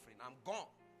my offering. I'm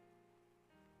gone.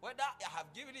 Whether I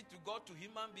have given it to God, to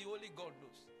human being, only God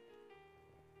knows.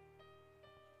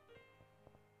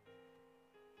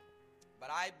 But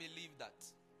I believe that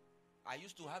I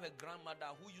used to have a grandmother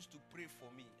who used to pray for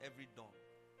me every dawn.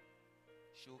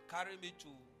 She would carry me to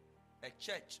a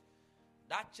church.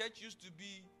 That church used to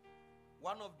be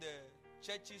one of the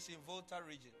churches in Volta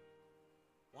region.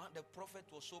 The prophet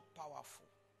was so powerful.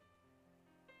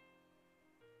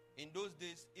 In those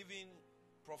days, even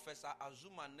Professor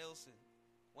Azuma Nelson,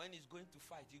 when he's going to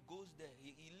fight, he goes there.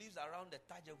 He lives around the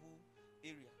Tajavu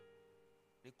area.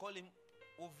 They call him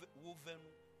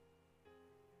Wovenu.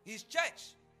 His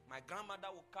church, my grandmother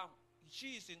will come. She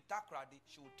is in Takrady.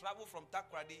 She will travel from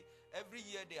Takrady. Every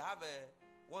year they have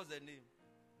what's the name?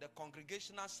 The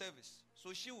congregational service.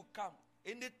 So she will come.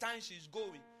 Anytime she's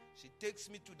going, she takes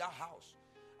me to that house.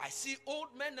 I see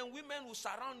old men and women who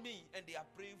surround me and they are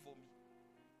praying for me.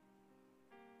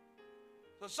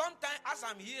 So sometimes as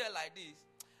I'm here like this,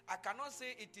 I cannot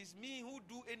say it is me who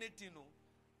do anything. No.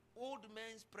 Old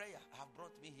man's prayer have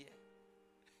brought me here.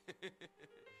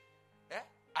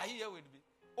 Are you here with me?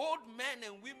 Old men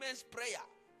and women's prayer.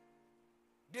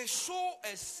 They sow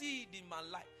a seed in my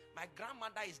life. My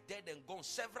grandmother is dead and gone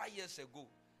several years ago.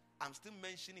 I'm still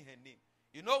mentioning her name.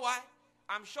 You know why?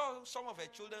 I'm sure some of her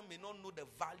children may not know the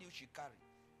value she carried.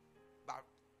 But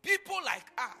people like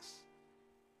us,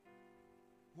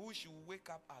 who should wake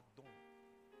up at dawn.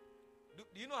 Do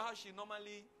you know how she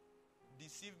normally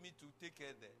deceived me to take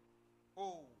her there?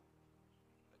 Oh,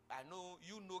 I know,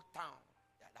 you know town.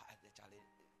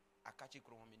 I catch it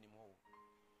anymore.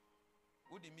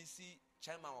 Who did me see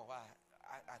chairman of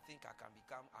I think I can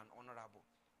become an honorable.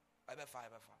 Ever far.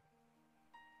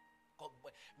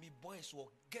 Me boys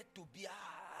will get to be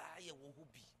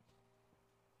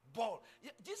ball.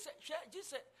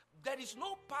 Just there is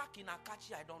no park in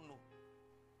Akachi, I don't know.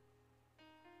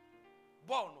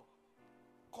 Ball no.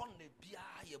 Konne bia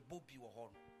ye bobi wo ho.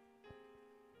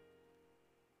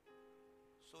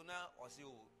 So now I say,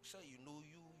 oh, so you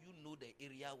know the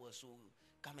area was, so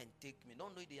come and take me.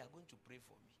 Don't know they are going to pray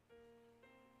for me.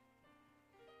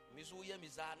 Me so ye mi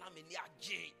za na me ni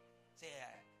age. Say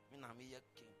me na me ye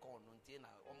king kon no ntie na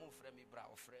omo frɛ me bra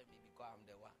o frɛ me because I'm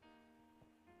the one.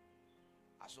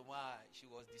 Asoma, she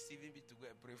was deceiving me to go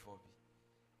and pray for me.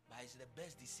 But it's the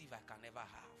best deceive I can ever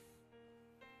have.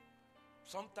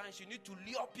 Sometimes you need to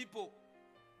lure people.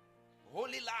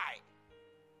 Holy lie.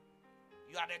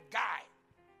 You are the guy.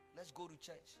 Let's go to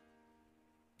church.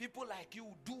 People like you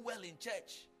do well in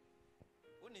church.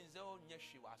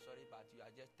 Sorry, but you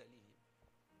are just telling him.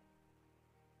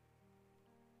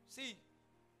 See,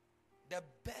 the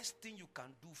best thing you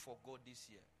can do for God this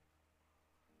year,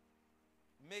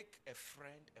 make a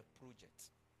friend a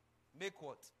project. Make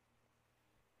what?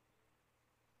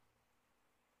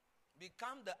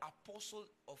 Become the apostle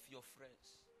of your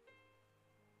friends.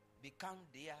 Become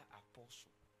their apostle.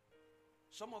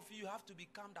 Some of you have to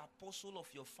become the apostle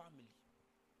of your family.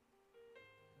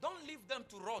 Don't leave them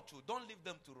to rot. Don't leave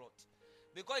them to rot.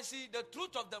 Because see, the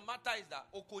truth of the matter is that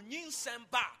okonyin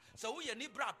semba. So we ni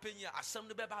bra penya asem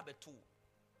ne beba beto.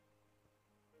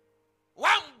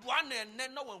 Wan buane ne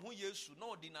no when who Yesu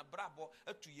no di na brabo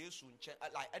etu Yesu nche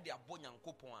like e de abo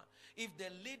Nyankopon a. If the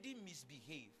lady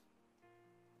misbehave,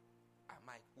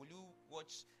 Mike, will you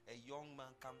watch a young man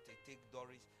come to take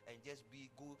Doris and just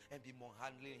go and be more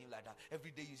handling him like that?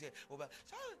 Every day you say, oh, but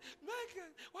Michael,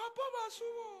 what Papa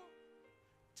Sumo?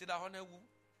 See that honor?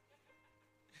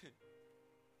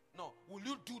 No, will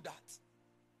you do that?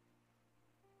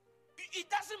 It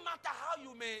doesn't matter how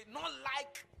you may not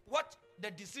like what the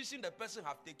decision the person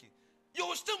have taken. You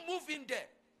will still move in there.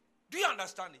 Do you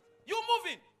understand it? You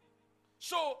move in.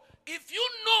 So, if you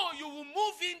know you will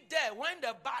move in there when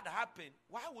the bad happen,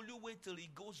 why will you wait till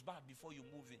it goes bad before you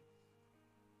move in?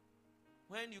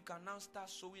 When you can now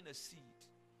start sowing a seed.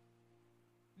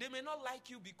 They may not like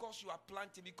you because you are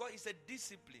planting, because it's a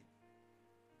discipline.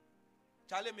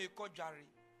 Charlie may call Jerry,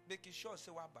 making sure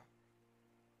say waba.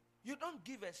 You don't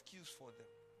give excuse for them.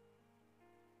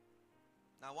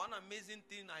 Now, one amazing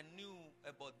thing I knew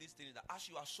about this thing is that as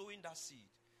you are sowing that seed,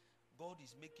 God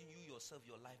is making you yourself,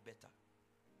 your life better.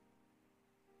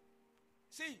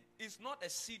 See, it's not a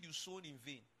seed you sown in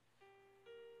vain.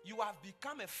 You have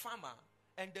become a farmer,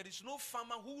 and there is no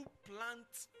farmer who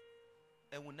plants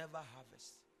and will never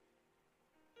harvest.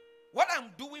 What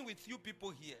I'm doing with you people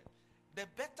here, the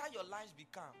better your lives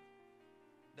become,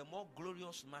 the more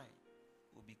glorious mine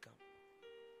will become.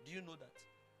 Do you know that?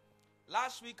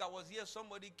 Last week I was here,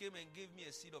 somebody came and gave me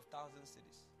a seed of 1,000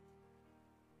 cedis.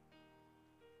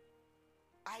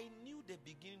 I knew the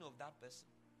beginning of that person,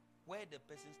 where the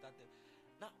person started.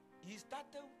 Now, he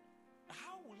started,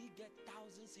 how will he get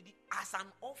 1,000 cedis as an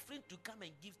offering to come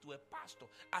and give to a pastor?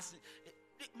 As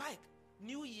Mike,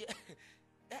 New Year,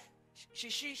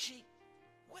 she.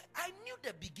 Well, I knew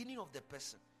the beginning of the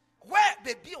person. Where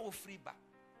baby or free back.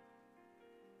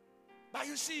 But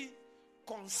you see,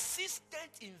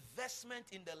 consistent investment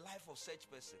in the life of such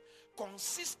person.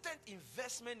 Consistent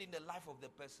investment in the life of the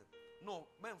person. No,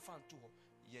 man found too.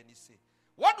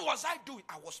 What was I doing?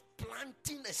 I was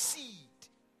planting a seed.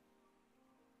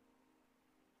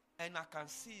 And I can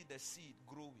see the seed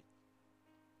growing.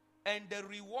 And the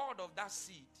reward of that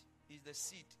seed is the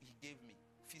seed he gave me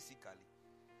physically.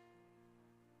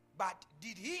 But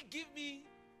did he give me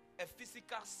a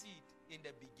physical seed in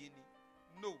the beginning?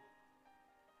 No.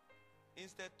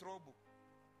 Instead, trouble,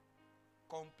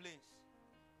 complaints,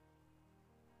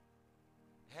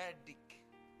 headache.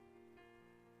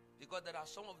 Because there are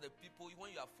some of the people,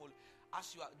 when you are following,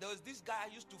 there was this guy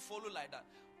I used to follow like that.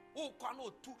 Oh,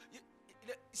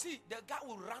 See, the guy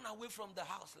will run away from the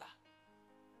house.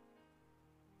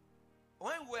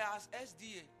 When we were as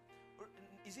SDA,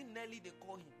 is it Nelly they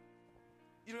call him?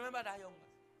 You remember that young man?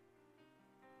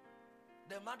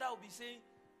 The mother will be saying,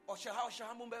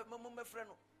 friend.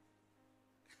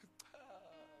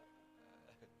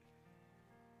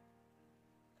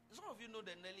 Some of you know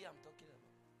the Nelly I'm talking about.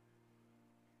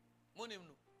 Monim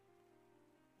no.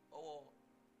 Or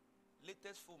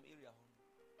latest film area.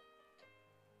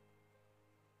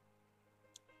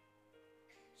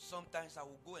 Sometimes I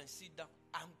will go and sit down.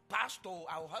 I'm pastor.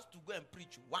 I will have to go and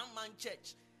preach one man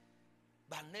church.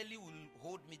 But Nelly will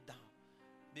hold me down.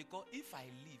 Because if I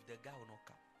leave, the guy will not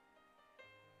come.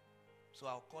 So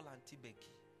I'll call Auntie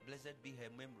Becky. Blessed be her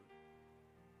memory.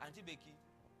 Auntie Becky,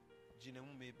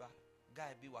 Jinemu Meba,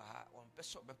 guy be waha, one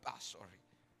person be sorry.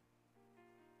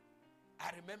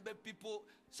 I remember people,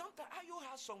 sometimes you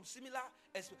have some similar,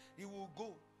 he will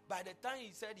go. By the time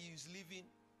he said he is leaving,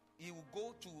 he will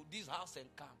go to this house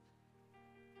and come.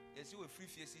 Yes, you will free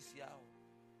faces here.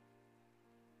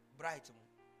 Bright.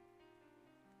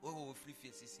 Oh, free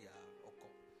faces here.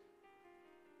 Okay.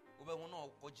 Ube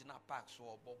wono original park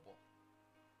so bobo.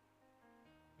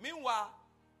 Meanwhile,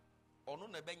 onu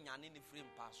nebe nyane ni free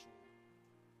pass.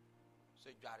 So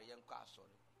jare yen kwa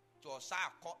sorry. To sa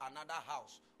call another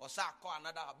house or sa call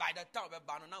another house. By the time we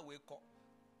banana we call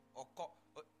or call,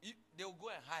 they will go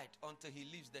and hide until he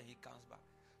leaves. Then he comes back.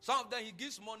 Some of them he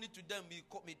gives money to them. He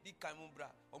call me this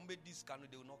kamumbra. This canoe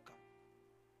they will not come.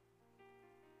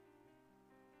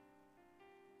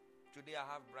 Today I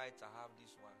have bright. I have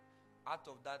this one. Out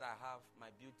of that I have my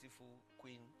beautiful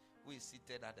queen who is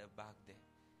seated at the back there.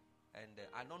 And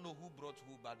I don't know who brought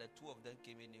who, but the two of them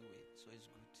came anyway. So it's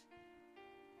good.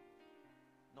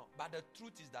 No, but the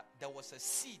truth is that there was a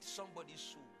seed somebody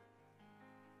sowed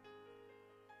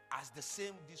as the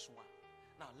same this one.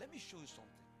 Now let me show you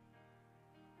something.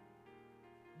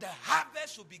 The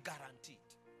harvest will be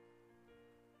guaranteed.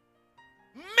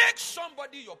 Make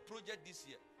somebody your project this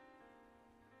year.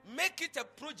 Make it a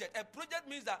project. A project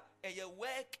means that a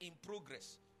work in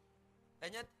progress.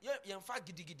 And yet, you in fact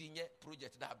gidi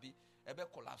project that be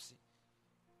collapse.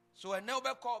 So a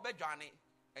never call be Johnny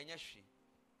and yes she.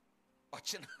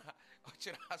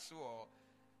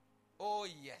 Oh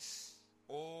yes.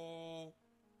 Oh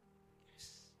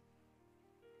yes.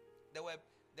 There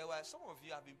were some of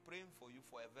you have been praying for you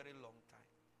for a very long time.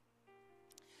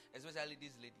 Especially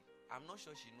this lady. I'm not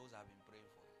sure she knows I've been praying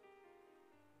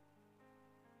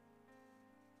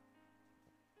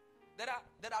for her.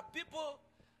 There are people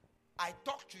I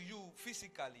talk to you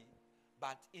physically,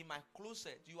 but in my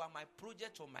closet, you are my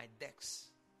project on my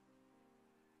decks.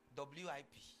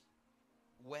 WIP.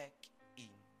 Work in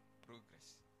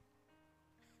progress.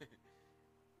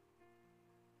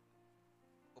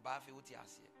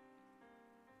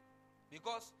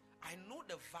 Because I know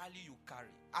the value you carry.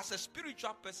 As a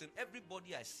spiritual person,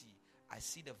 everybody I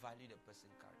see the value the person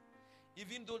carry.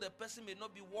 Even though the person may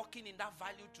not be walking in that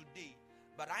value today,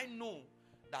 but I know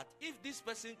that if this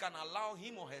person can allow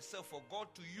him or herself for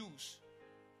God to use,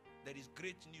 there is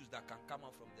great news that can come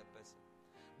out from the person.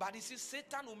 But you see,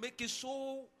 Satan will make it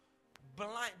so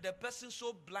blind, the person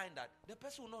so blind that the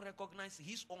person will not recognize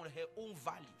his or her own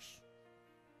values.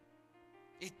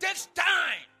 It takes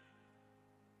time.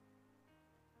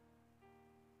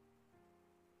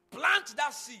 Plant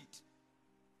that seed.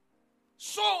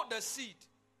 Sow the seed.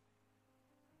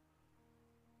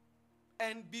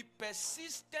 And be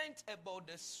persistent about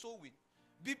the sowing.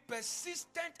 Be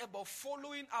persistent about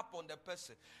following up on the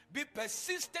person. Be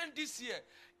persistent this year.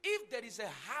 If there is a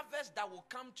harvest that will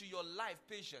come to your life,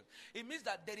 patient, it means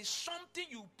that there is something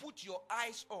you put your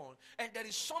eyes on and there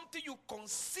is something you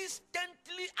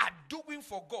consistently are doing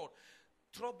for God.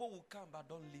 Trouble will come, but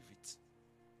don't leave it.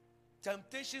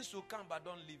 Temptations will come, but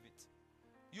don't leave it.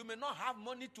 You may not have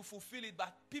money to fulfill it,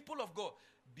 but people of God,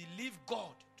 believe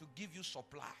God to give you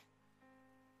supply.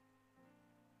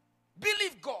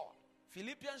 Believe God.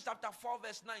 Philippians chapter 4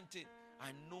 verse 19.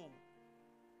 I know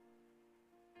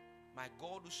my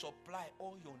God will supply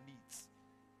all your needs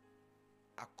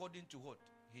according to what?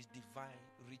 His divine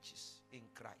riches in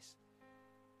Christ.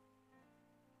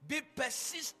 Be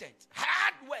persistent.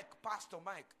 Hard work, Pastor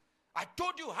Mike. I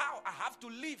told you how I have to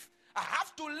live. I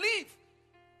have to live.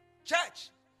 Church,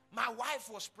 my wife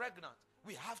was pregnant.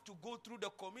 We have to go through the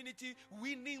community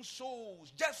winning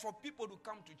souls just for people to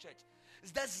come to church.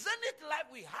 It's the Zenith life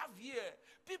we have here.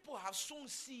 People have sown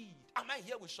seed. Am I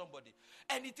here with somebody?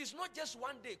 And it is not just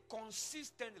one day,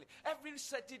 consistently. Every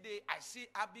Saturday, I see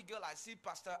Abigail, I see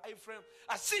Pastor Ephraim.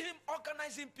 I see him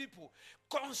organizing people.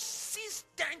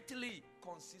 Consistently.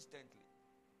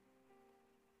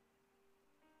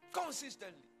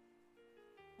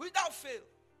 Without fail.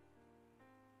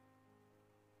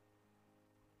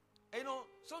 You know,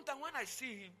 sometimes when I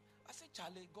see him, I say,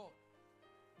 Charlie, God,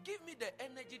 give me the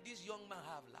energy this young man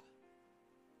have.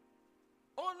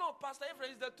 Oh no, Pastor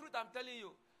Ephraim, it's the truth I'm telling you.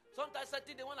 Sometimes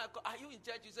Saturday when I call, are you in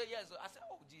church? You say yes. I say,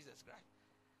 oh Jesus Christ.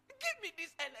 Give me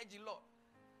this energy, Lord.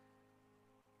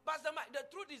 Pastor Mike, the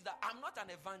truth is that I'm not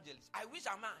an evangelist. I wish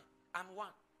I'm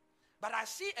one. But I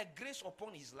see a grace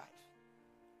upon his life.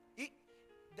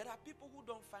 There are people who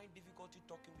don't find difficulty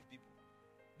talking with people.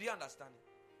 Do you understand it?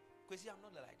 Because I'm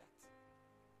not like that.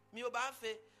 We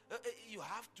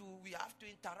have to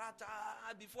interact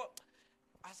before.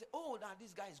 I say, oh, now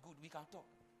this guy is good. We can talk.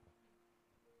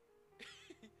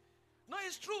 No,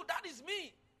 it's true. That is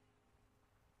me.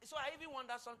 So I even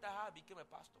wonder sometimes how I became a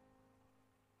pastor.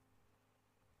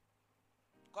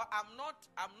 Because I'm not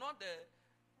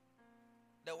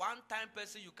the one-time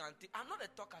person you can think. I'm not a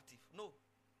talkative. No.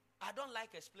 I don't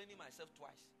like explaining myself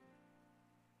twice.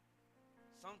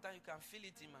 Sometimes you can feel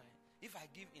it in my... If I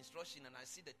give instruction and I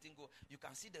see the thing go, you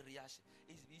can see the reaction.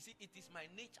 You see, it is my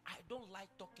nature. I don't like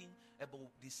talking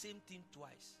about the same thing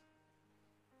twice.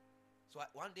 So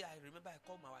one day I remember I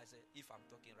called my wife and said, if I'm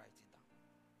talking, write it down.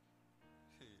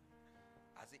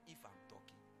 I said, if I'm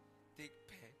talking, take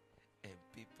pen and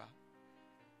paper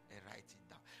and write it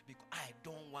down. Because I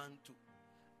don't want to.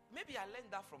 Maybe I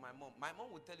learned that from my mom. My mom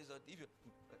would tell us that if you...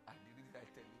 I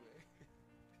tell you.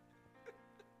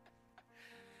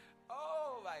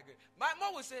 Oh my God. My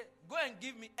mom would say, go and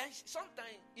give me. And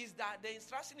sometimes is that the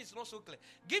instruction is not so clear.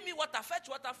 Give me water, fetch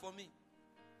water for me.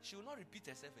 She will not repeat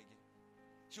herself again.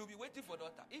 She will be waiting for the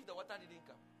water. If the water didn't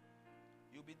come,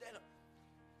 you'll be there.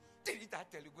 Didn't I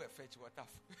tell you go and fetch water?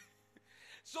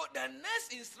 So the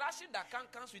next instruction that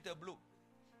comes with a blow.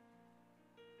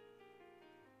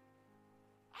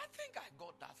 I think I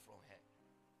got that from her.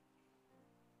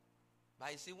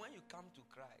 But you see, when you come to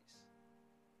Christ,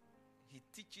 he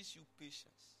teaches you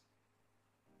patience.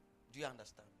 Do you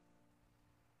understand?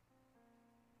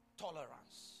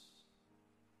 Tolerance.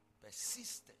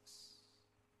 Persistence.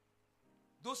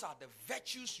 Those are the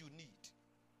virtues you need.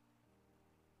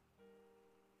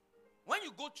 When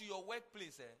you go to your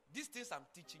workplace, these things I'm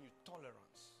teaching you,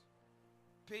 tolerance,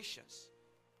 patience.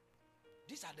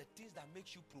 These are the things that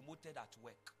make you promoted at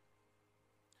work.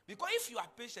 Because if you are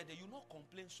patient, you will not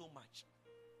complain so much.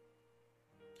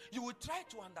 You will try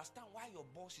to understand why your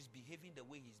boss is behaving the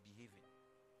way he's behaving.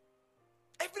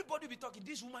 Everybody will be talking,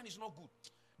 this woman is not good.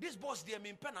 This boss, they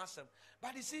mean penance.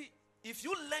 But you see, if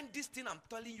you learn this thing I'm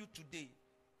telling you today,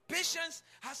 patience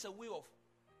has a way of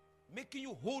making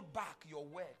you hold back your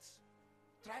words.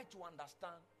 Try to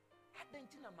understand.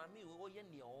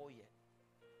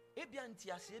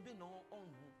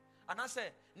 And I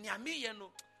say,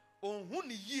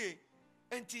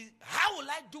 how will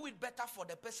I do it better for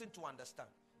the person to understand?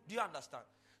 Do you understand?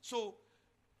 So,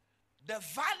 the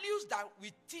values that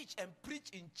we teach and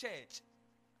preach in church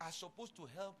are supposed to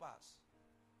help us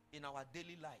in our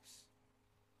daily lives.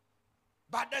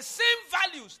 But the same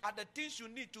values are the things you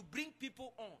need to bring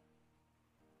people on.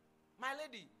 My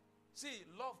lady, see,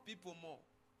 love people more.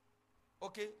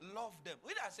 Okay, love them.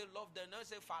 When I say love them, don't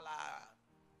say fala.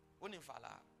 When in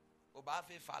fala,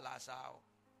 obafe fala sao.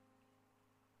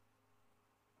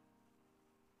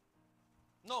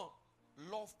 No,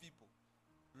 love people.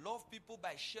 Love people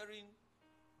by sharing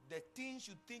the things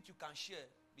you think you can share,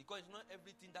 because it's not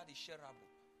everything that is shareable.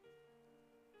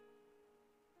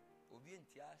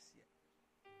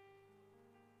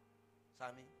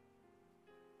 Sammy,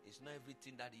 it's not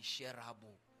everything that is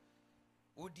shareable.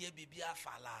 Odie bibia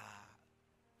fala.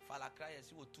 Fala cry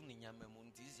as you to ninyame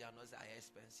montis are not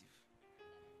expensive.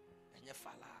 And you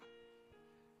fala.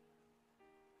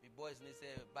 The boys need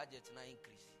say budget na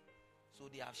increase. So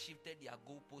they have shifted their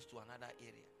goalpost to another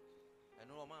area. I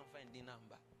know man find the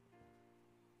number.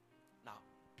 Now,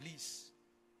 please,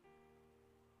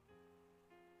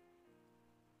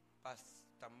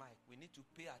 Pastor Mike, we need to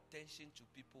pay attention to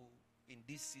people in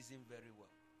this season very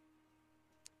well.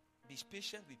 Be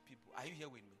patient with people. Are you here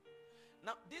with me?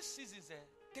 Now, this season,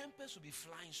 tempest will be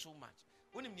flying so much.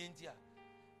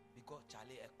 Because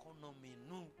Charlie, economy,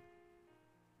 no.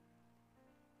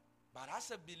 But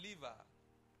as a believer,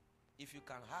 if you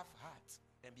can have heart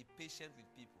and be patient with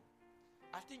people,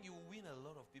 I think you will win a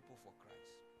lot of people for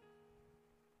Christ.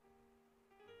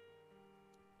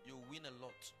 You will win a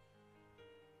lot.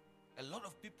 A lot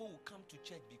of people will come to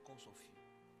church because of you.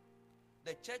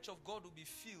 The church of God will be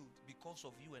filled because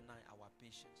of you and I, our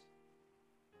patience.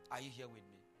 Are you here with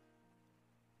me?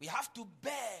 We have to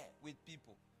bear with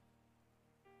people.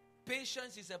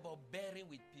 Patience is about bearing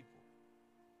with people.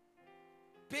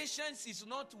 Patience is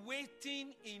not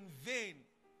waiting in vain.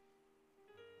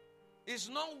 It's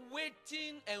not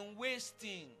waiting and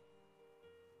wasting.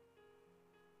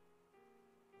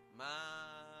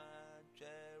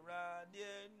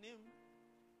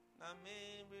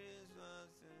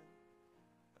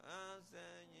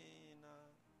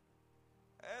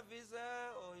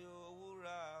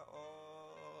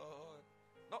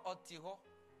 Not otiho.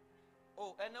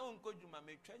 Oh, and I won't go to my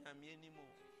train anymore.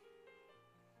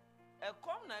 A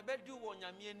come na bed you won't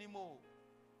anymore.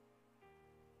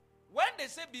 When they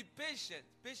say be patient,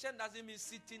 patient doesn't mean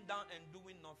sitting down and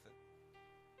doing nothing.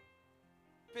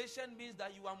 Patient means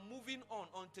that you are moving on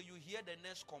until you hear the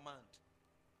next command.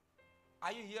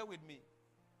 Are you here with me?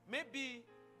 Maybe,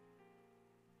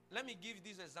 let me give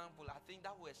this example. I think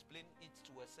that will explain it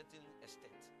to a certain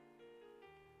extent.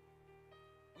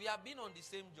 We have been on the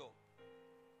same job.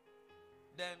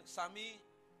 Then Sami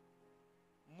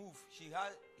moved. He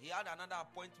had another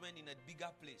appointment in a bigger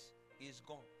place. He's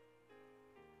gone.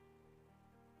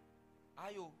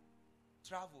 Ayo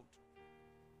traveled.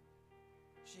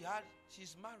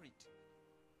 She's married.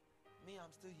 Me,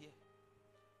 I'm still here.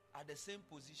 At the same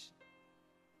position.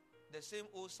 The same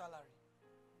old salary.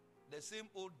 The same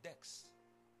old decks.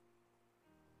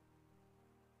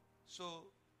 So,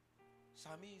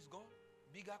 Sami is gone.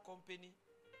 Bigger company.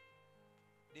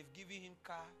 They've given him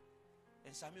car.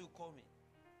 And Sami will call me.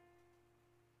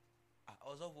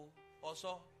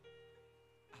 Also.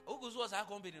 Who was our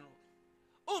company?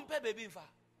 Umpe baby infa.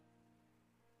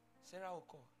 Sarah will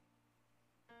call.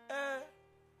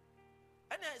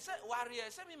 And I said, warrior,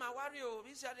 send me my warrior.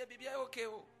 He said, baby, okay.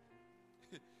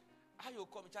 How you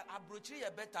come? I broach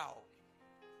you better.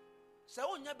 So,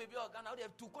 on your baby organ, I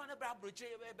have 2 corner broach you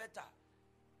better.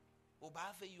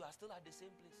 Obafe, you are still at the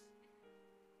same place.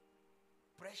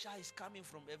 Pressure is coming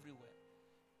from everywhere.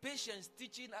 Patience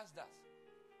teaching us that.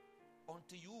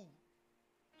 Until you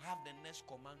have the next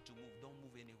command to move, don't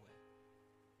move anywhere.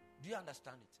 Do you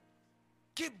understand it?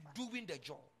 Keep doing the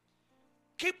job.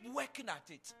 Keep working at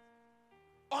it.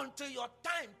 Until your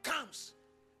time comes.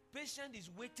 Patience is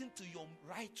waiting till your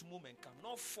right moment come.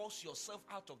 Not force yourself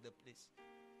out of the place.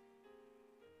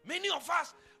 Many of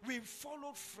us, we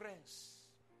follow friends.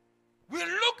 We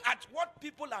look at what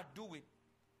people are doing.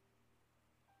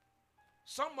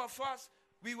 Some of us,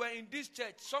 we were in this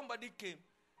church. Somebody came.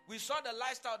 We saw the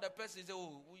lifestyle of the person. He said,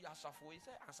 we are Safo. He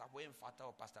said, Safo and Fata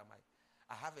or Pastor Mike.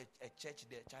 I have a church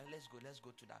there. Child, let's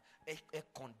go to that. A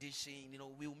condition,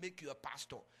 we'll make you a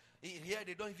pastor. Here,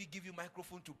 they don't even give you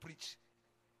microphone to preach.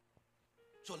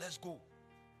 So let's go.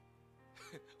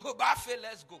 Obafe,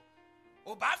 let's go.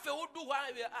 Obafe, who do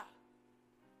what we are.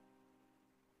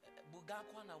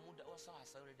 Bugakwana muda wasa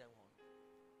asare dem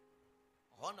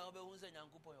hon. Hona obe unze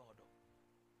nyankupo yodo.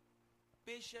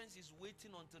 Patience is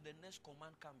waiting until the next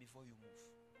command come before you move.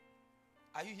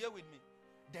 Are you here with me?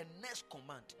 The next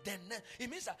command. It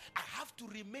means that I have to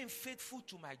remain faithful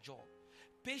to my job.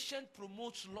 Patience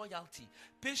promotes loyalty.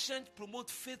 Patience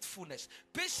promotes faithfulness.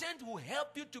 Patience will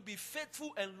help you to be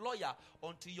faithful and loyal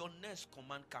until your next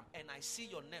command comes. And I see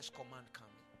your next command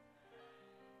coming.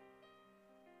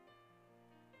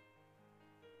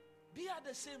 Be at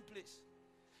the same place.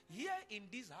 Here in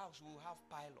this house, we will have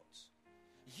pilots.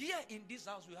 Here in this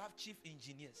house, we have chief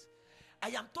engineers. I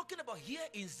am talking about here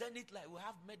in Zenith Life, we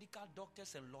have medical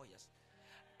doctors and lawyers.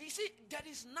 You see, there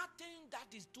is nothing that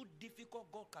is too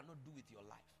difficult God cannot do with your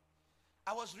life.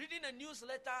 I was reading a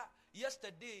newsletter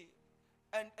yesterday,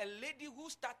 and a lady who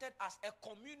started as a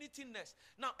community nurse.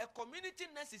 Now, a community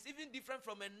nurse is even different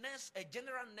from a nurse, a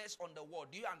general nurse on the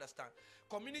ward. Do you understand?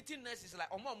 Community nurse is like,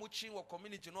 or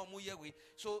community, no.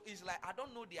 So it's like, I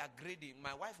don't know their grading.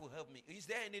 My wife will help me. Is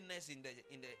there any nurse in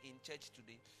church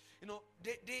today?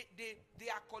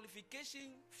 Their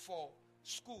qualification for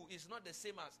school is not the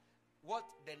same as what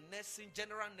the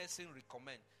general nursing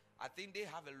recommend. I think they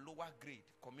have a lower grade,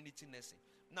 community nursing.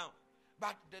 Now,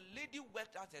 but the lady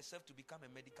worked out herself to become a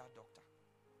medical doctor.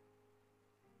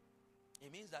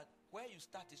 It means that where you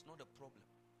start is not a problem.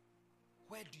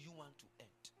 Where do you want to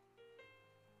end?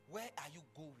 Where are you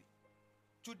going?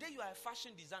 Today you are a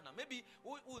fashion designer. Maybe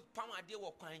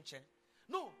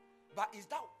no, but is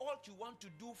that all you want to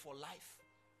do for life?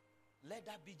 Let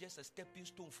that be just a stepping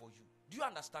stone for you. Do you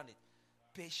understand it?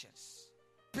 Patience.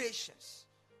 Patience.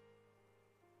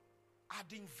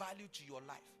 Adding value to your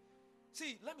life.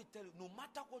 See, let me tell you, no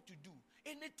matter what you do,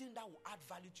 anything that will add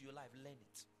value to your life, learn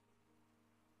it.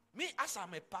 Me, as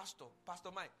I'm a pastor, Pastor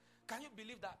Mike, can you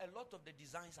believe that a lot of the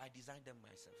designs, I designed them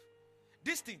myself?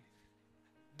 This thing,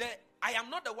 I am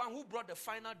not the one who brought the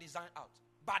final design out,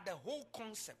 but the whole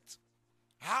concept,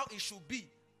 how it should be,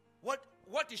 what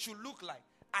it should look like,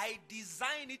 I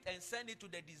design it and send it to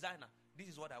the designer. This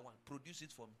is what I want. Produce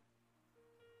it for me.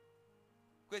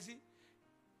 Crazy?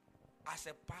 As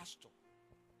a pastor,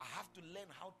 I have to learn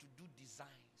how to do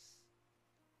designs,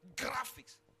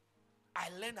 graphics. I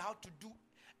learned how to do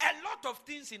a lot of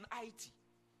things in IT.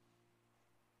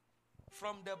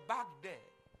 From the back there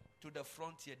to the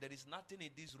front here, there is nothing in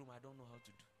this room I don't know how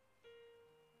to do.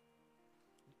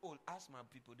 Oh, ask my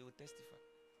people, they will testify.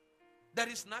 There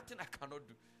is nothing I cannot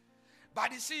do.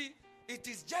 But you see, it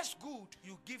is just good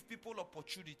you give people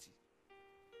opportunity.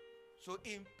 So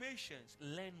in patience,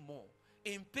 learn more.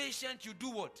 In patience, you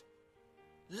do what?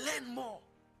 Learn more.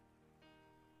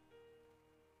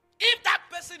 If that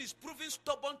person is proving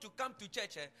stubborn to come to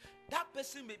church, that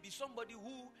person may be somebody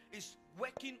who is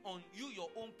working on you, your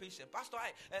own patience. Pastor,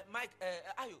 Mike,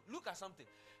 Ayo, look at something.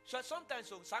 So sometimes,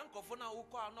 sankofona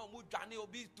uko no mu dwane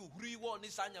obi to huri wo ni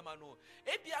sanyama no.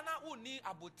 Ebia na uni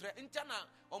abotre ntana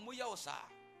omuya osa.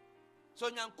 So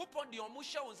nyankopon di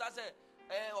omusha unsa say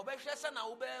obehwe se na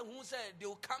obe hu say they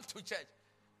will come to church.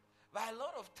 But a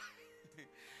lot of time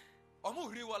omu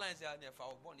huri wo line say na fa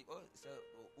oboni oh say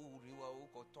huri wo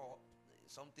ko to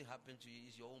something happened to you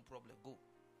is your own problem. Go.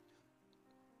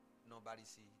 Nobody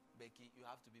see. Becky, you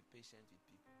have to be patient with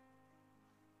people.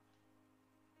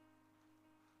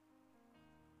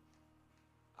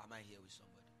 Am I here with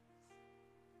somebody?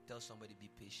 Tell somebody, be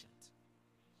patient.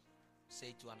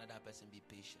 Say to another person, be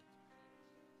patient.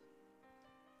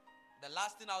 The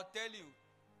last thing I'll tell you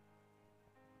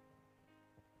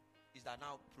is that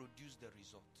now produce the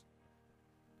result.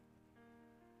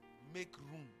 Make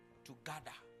room to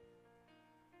gather.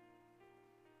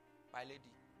 My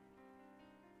lady,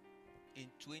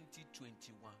 in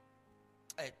 2021,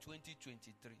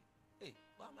 2023. Hey,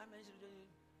 why am I mentioning?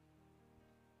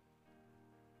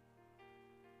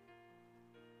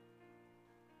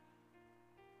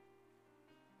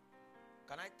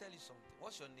 Can I tell you something?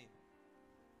 What's your name?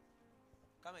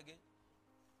 Come again.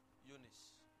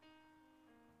 Eunice.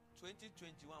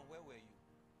 2021, where were you?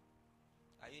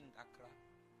 Are you in Accra?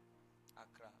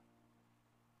 Accra.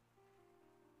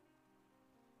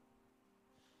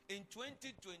 In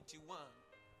 2021,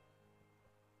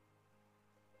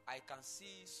 I can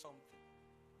see something.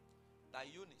 That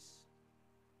Eunice,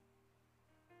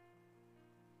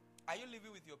 are you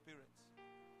living with your parents?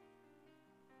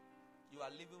 You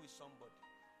are living with somebody.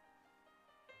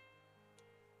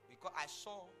 Because I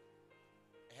saw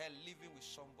her living with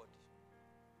somebody.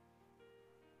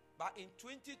 But in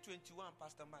 2021,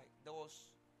 Pastor Mike, there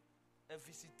was a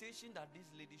visitation that this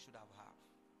lady should have had.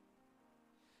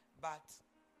 But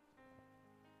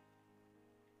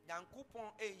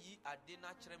Yankupon eyi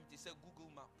adena cherem ti say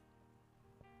Google map.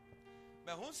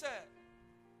 But who say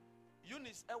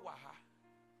Eunice ewaha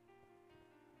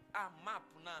a map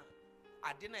na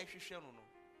adena ehwehwe no.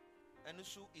 And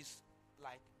so is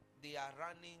like they are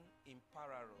running in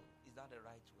parallel. Is that the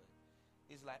right word?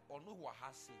 It's like onu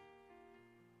wahase.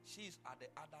 She is at the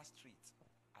other street.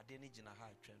 Adeni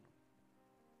jinaha cheno.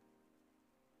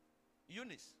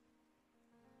 Eunice,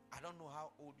 I don't know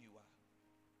how old you are.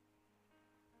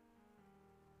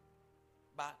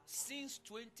 But since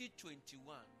 2021,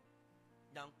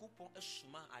 Yankupon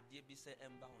esuma adie bi se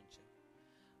emba onche.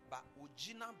 But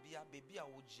ojina bia baby a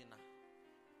ojina.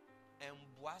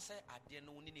 Emboa se adie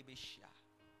no ni be shia.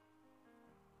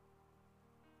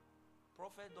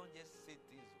 Prophet don't just say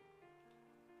things.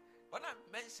 When I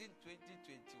mentioned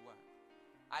 2021,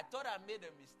 I thought I made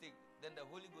a mistake. Then the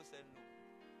Holy Ghost said no.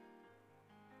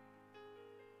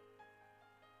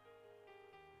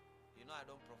 You know I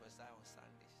don't prophesy on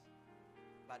Sundays.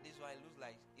 But this one looks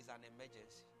like it's an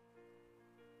emergency.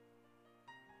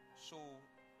 So,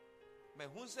 I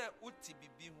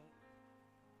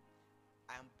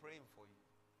am praying for you.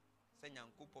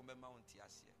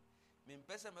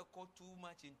 Me call too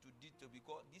much into detail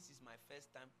because this is my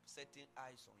first time setting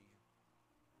eyes on you.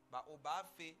 But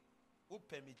obafe,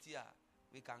 permitia,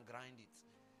 we can grind it.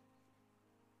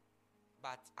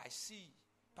 But I see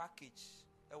package,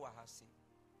 and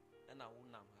I will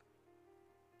name her.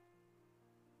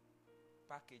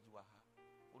 Package waha,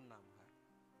 unam her.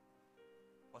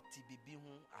 But TBB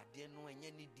I didn't know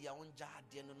any dia unja, I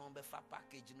didn't know befa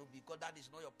package, no, because that is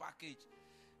not your package.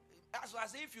 As I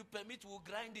say, if you permit, we'll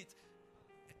grind it.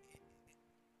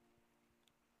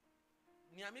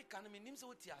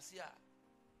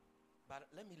 But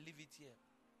let me leave it here.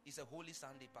 It's a holy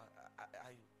Sunday.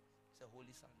 It's a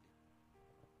holy Sunday.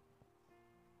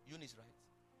 Eunice, right?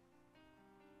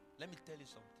 Let me tell you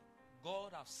something.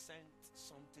 God has sent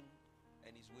something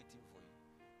and is waiting for you.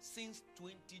 Since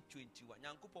 2021.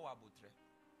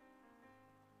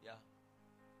 Yeah.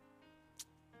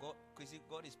 God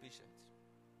is patient.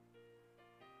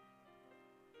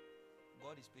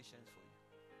 God is patient for you.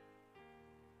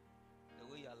 The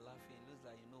way you are laughing, it looks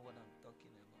like you know what I'm talking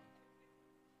about.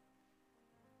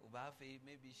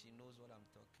 Maybe she knows what I'm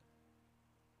talking.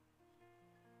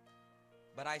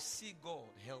 But I see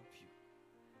God help you.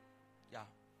 Yeah.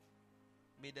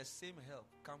 May the same help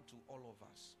come to all of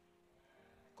us.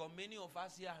 Because many of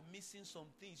us here are missing some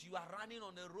things. You are running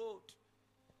on the road.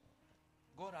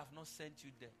 God have not sent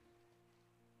you there.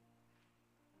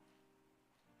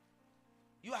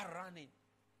 You are running.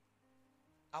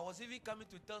 I was even coming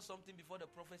to tell something before the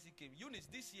prophecy came. Eunice,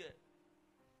 this year,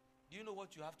 do you know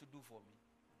what you have to do for me?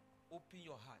 Open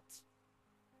your heart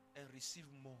and receive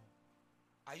more.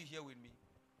 Are you here with me?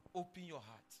 Open your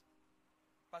heart.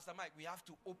 Pastor Mike, we have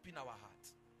to open our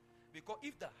heart. Because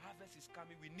if the harvest is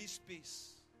coming, we need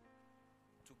space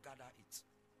to gather it.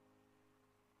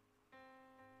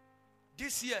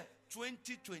 This year,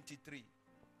 2023,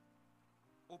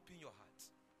 open your heart.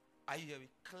 Are you hearing?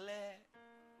 Clear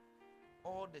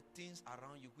all the things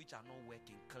around you which are not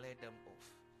working. Clear them off.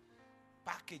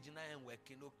 Package na ain't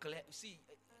working. No clear. See,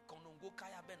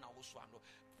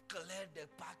 clear the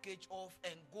package off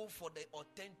and go for the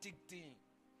authentic thing.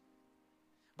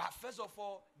 But first of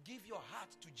all, give your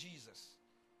heart to Jesus.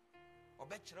 Am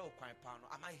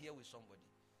I here with somebody?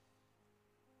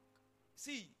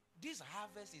 See, this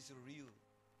harvest is real.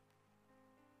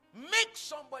 Make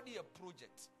somebody a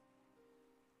project.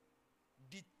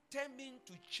 Determined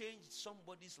to change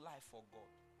somebody's life for God.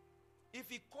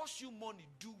 If it costs you money,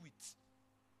 do it.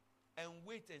 And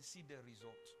wait and see the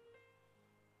result.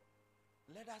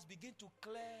 Let us begin to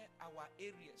clear our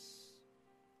areas.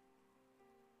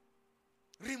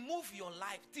 Remove your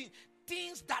life.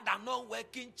 Things that are not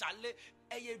working.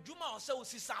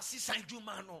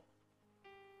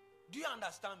 Do you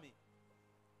understand me?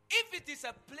 If it is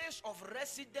a place of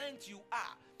residence you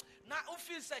are, now if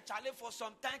you say Charlie for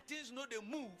some time things know they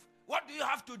move, what do you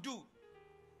have to do?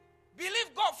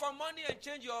 Believe God for money and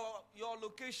change your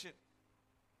location.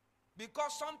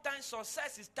 Because sometimes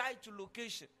success is tied to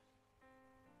location.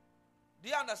 Do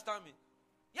you understand me?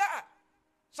 Yeah.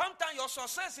 Sometimes your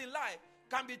success in life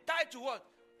can be tied to what?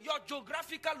 Your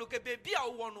geographical location. Baby, I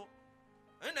want to.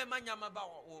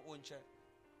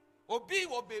 Obi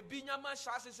wo baby nyama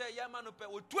shasi say yama no pe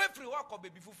o two free work or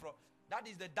baby fufro. That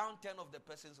is the downturn of the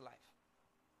person's life.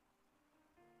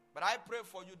 But I pray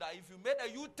for you that if you made a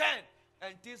U-turn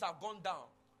and things have gone down,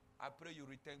 I pray you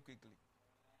return quickly.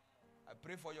 I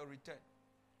pray for your return.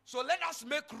 So let us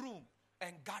make room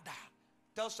and gather.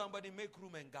 Tell somebody, make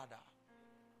room and gather.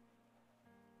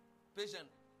 Patient,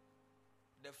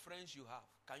 the friends you have,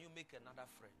 can you make another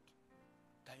friend?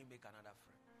 Can you make another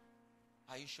friend?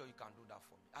 Are you sure you can do that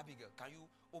for me? Abigail, can you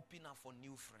open up for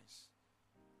new friends?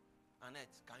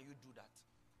 Annette, can you do that?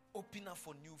 Open up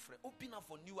for new friends. Open up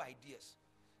for new ideas.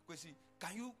 Because see,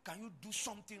 can you do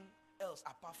something else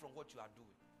apart from what you are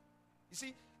doing? You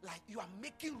see, like you are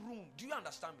making room. Do you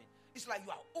understand me? It's like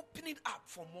you are opening up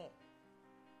for more.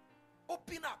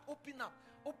 Open up, open up,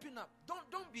 open up.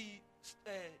 Don't be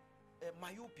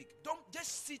myopic. Don't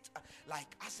just sit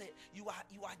like I say. You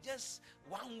are just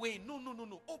one way. No.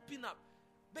 Open up.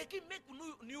 Make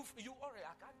new. You already.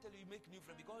 I can't tell you make new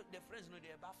friends because the friends know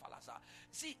they're about falasa.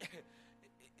 See,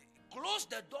 close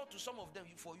the door to some of them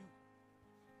for you.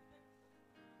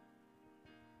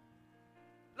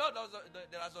 No,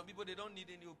 there are some people they don't need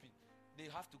any open. They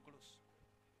have to close.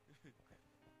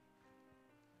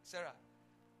 Sarah,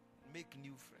 make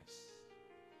new friends.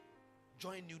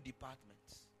 Join new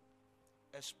departments.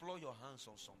 Explore your hands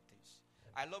on some things.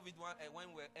 I love it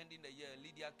when we're ending the year.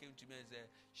 Lydia came to me and said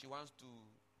she wants to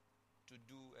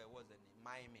do what's the name?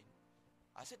 Miming.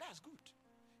 I said that's good.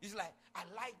 It's like I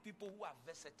like people who are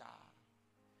versatile.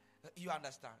 You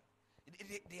understand?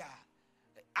 They are.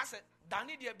 I said,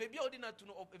 Danny, dear baby, I didn't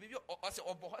know baby. I said,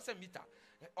 "Obo, meter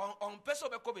on person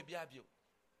be baby abio."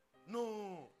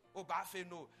 No, Obafe,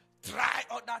 no. Try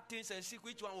other things and see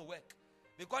which one will work.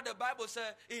 Because the Bible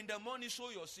says, in the morning sow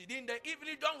your seed. In the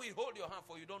evening, don't withhold your hand,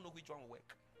 for you don't know which one will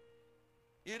work.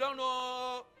 You don't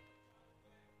know.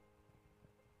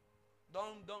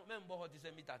 Don't remember what he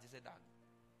said, me that he said that.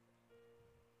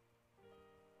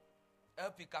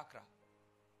 LP Kakra.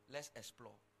 Let's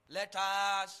explore. Let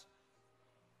us.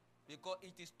 Because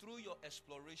it is through your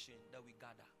exploration that we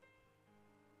gather.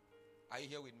 Are you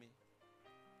here with me?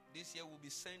 This year we'll be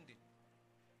sending.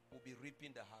 We'll be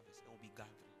reaping the harvest and we'll be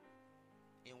gathering.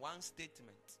 In one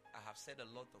statement, I have said a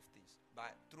lot of things.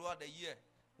 But throughout the year,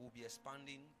 we'll be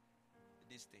expanding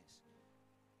these things.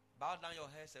 Bow down your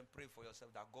heads and pray for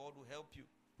yourself that God will help you.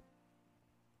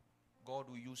 God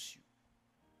will use you.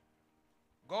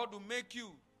 God will make you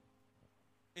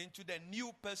into the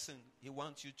new person He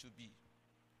wants you to be.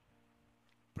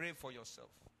 Pray for yourself.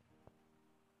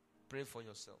 Pray for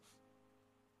yourself.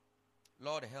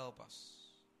 Lord, help us.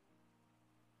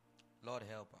 Lord,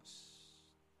 help us.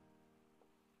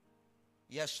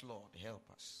 Yes, Lord, help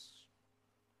us.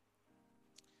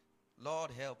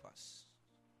 Lord, help us.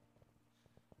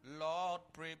 Lord,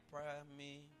 prepare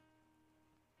me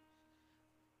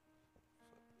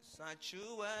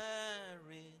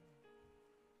sanctuary,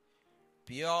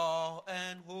 pure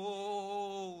and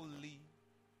holy,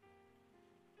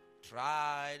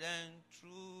 tried and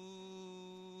true,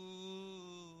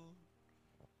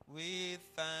 with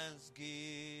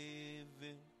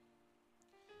thanksgiving.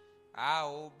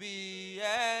 I'll be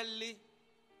early,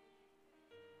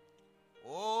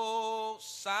 oh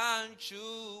sanctuary,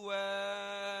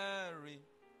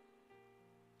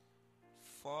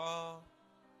 for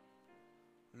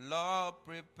Lord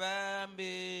prepare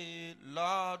me,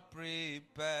 Lord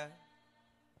prepare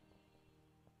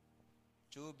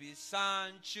to be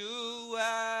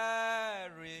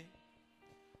sanctuary,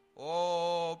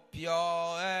 oh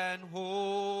pure and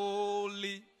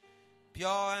holy,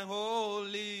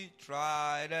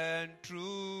 tried and true,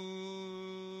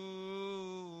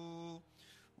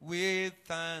 with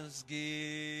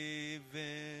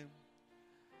thanksgiving.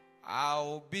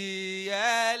 I'll be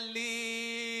a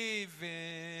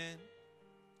living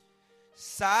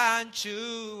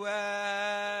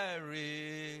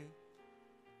sanctuary,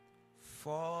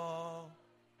 for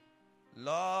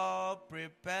Lord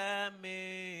prepare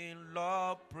me,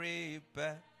 Lord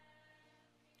prepare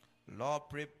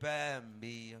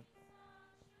me.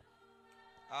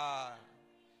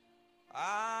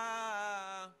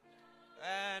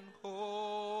 And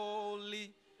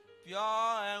holy, pure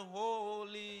and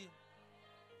holy,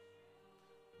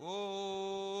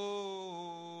 oh,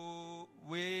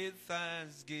 with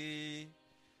thanksgiving,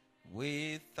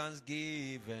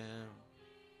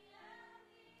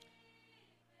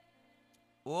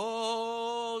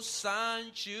 oh,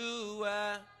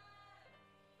 sanctuary.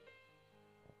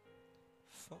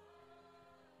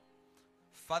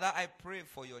 Father, I pray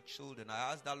for your children.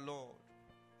 I ask the Lord,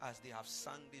 as they have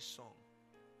sung this song,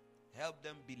 help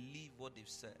them believe what they've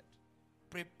said.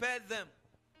 Prepare them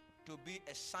to be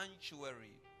a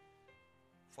sanctuary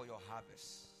for your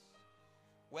harvest,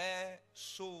 where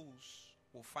souls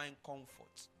will find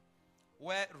comfort,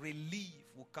 where relief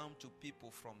will come to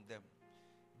people from them.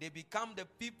 They become the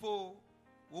people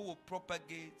who will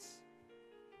propagate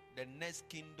the next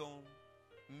kingdom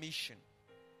mission.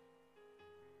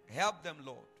 Help them,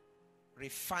 Lord.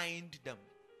 Refine them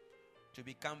to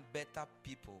become better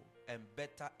people and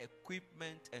better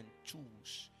equipment and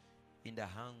tools in the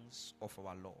hands of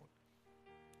our Lord.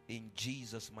 In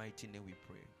Jesus' mighty name we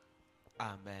pray.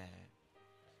 Amen.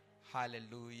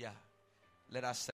 Hallelujah. Let us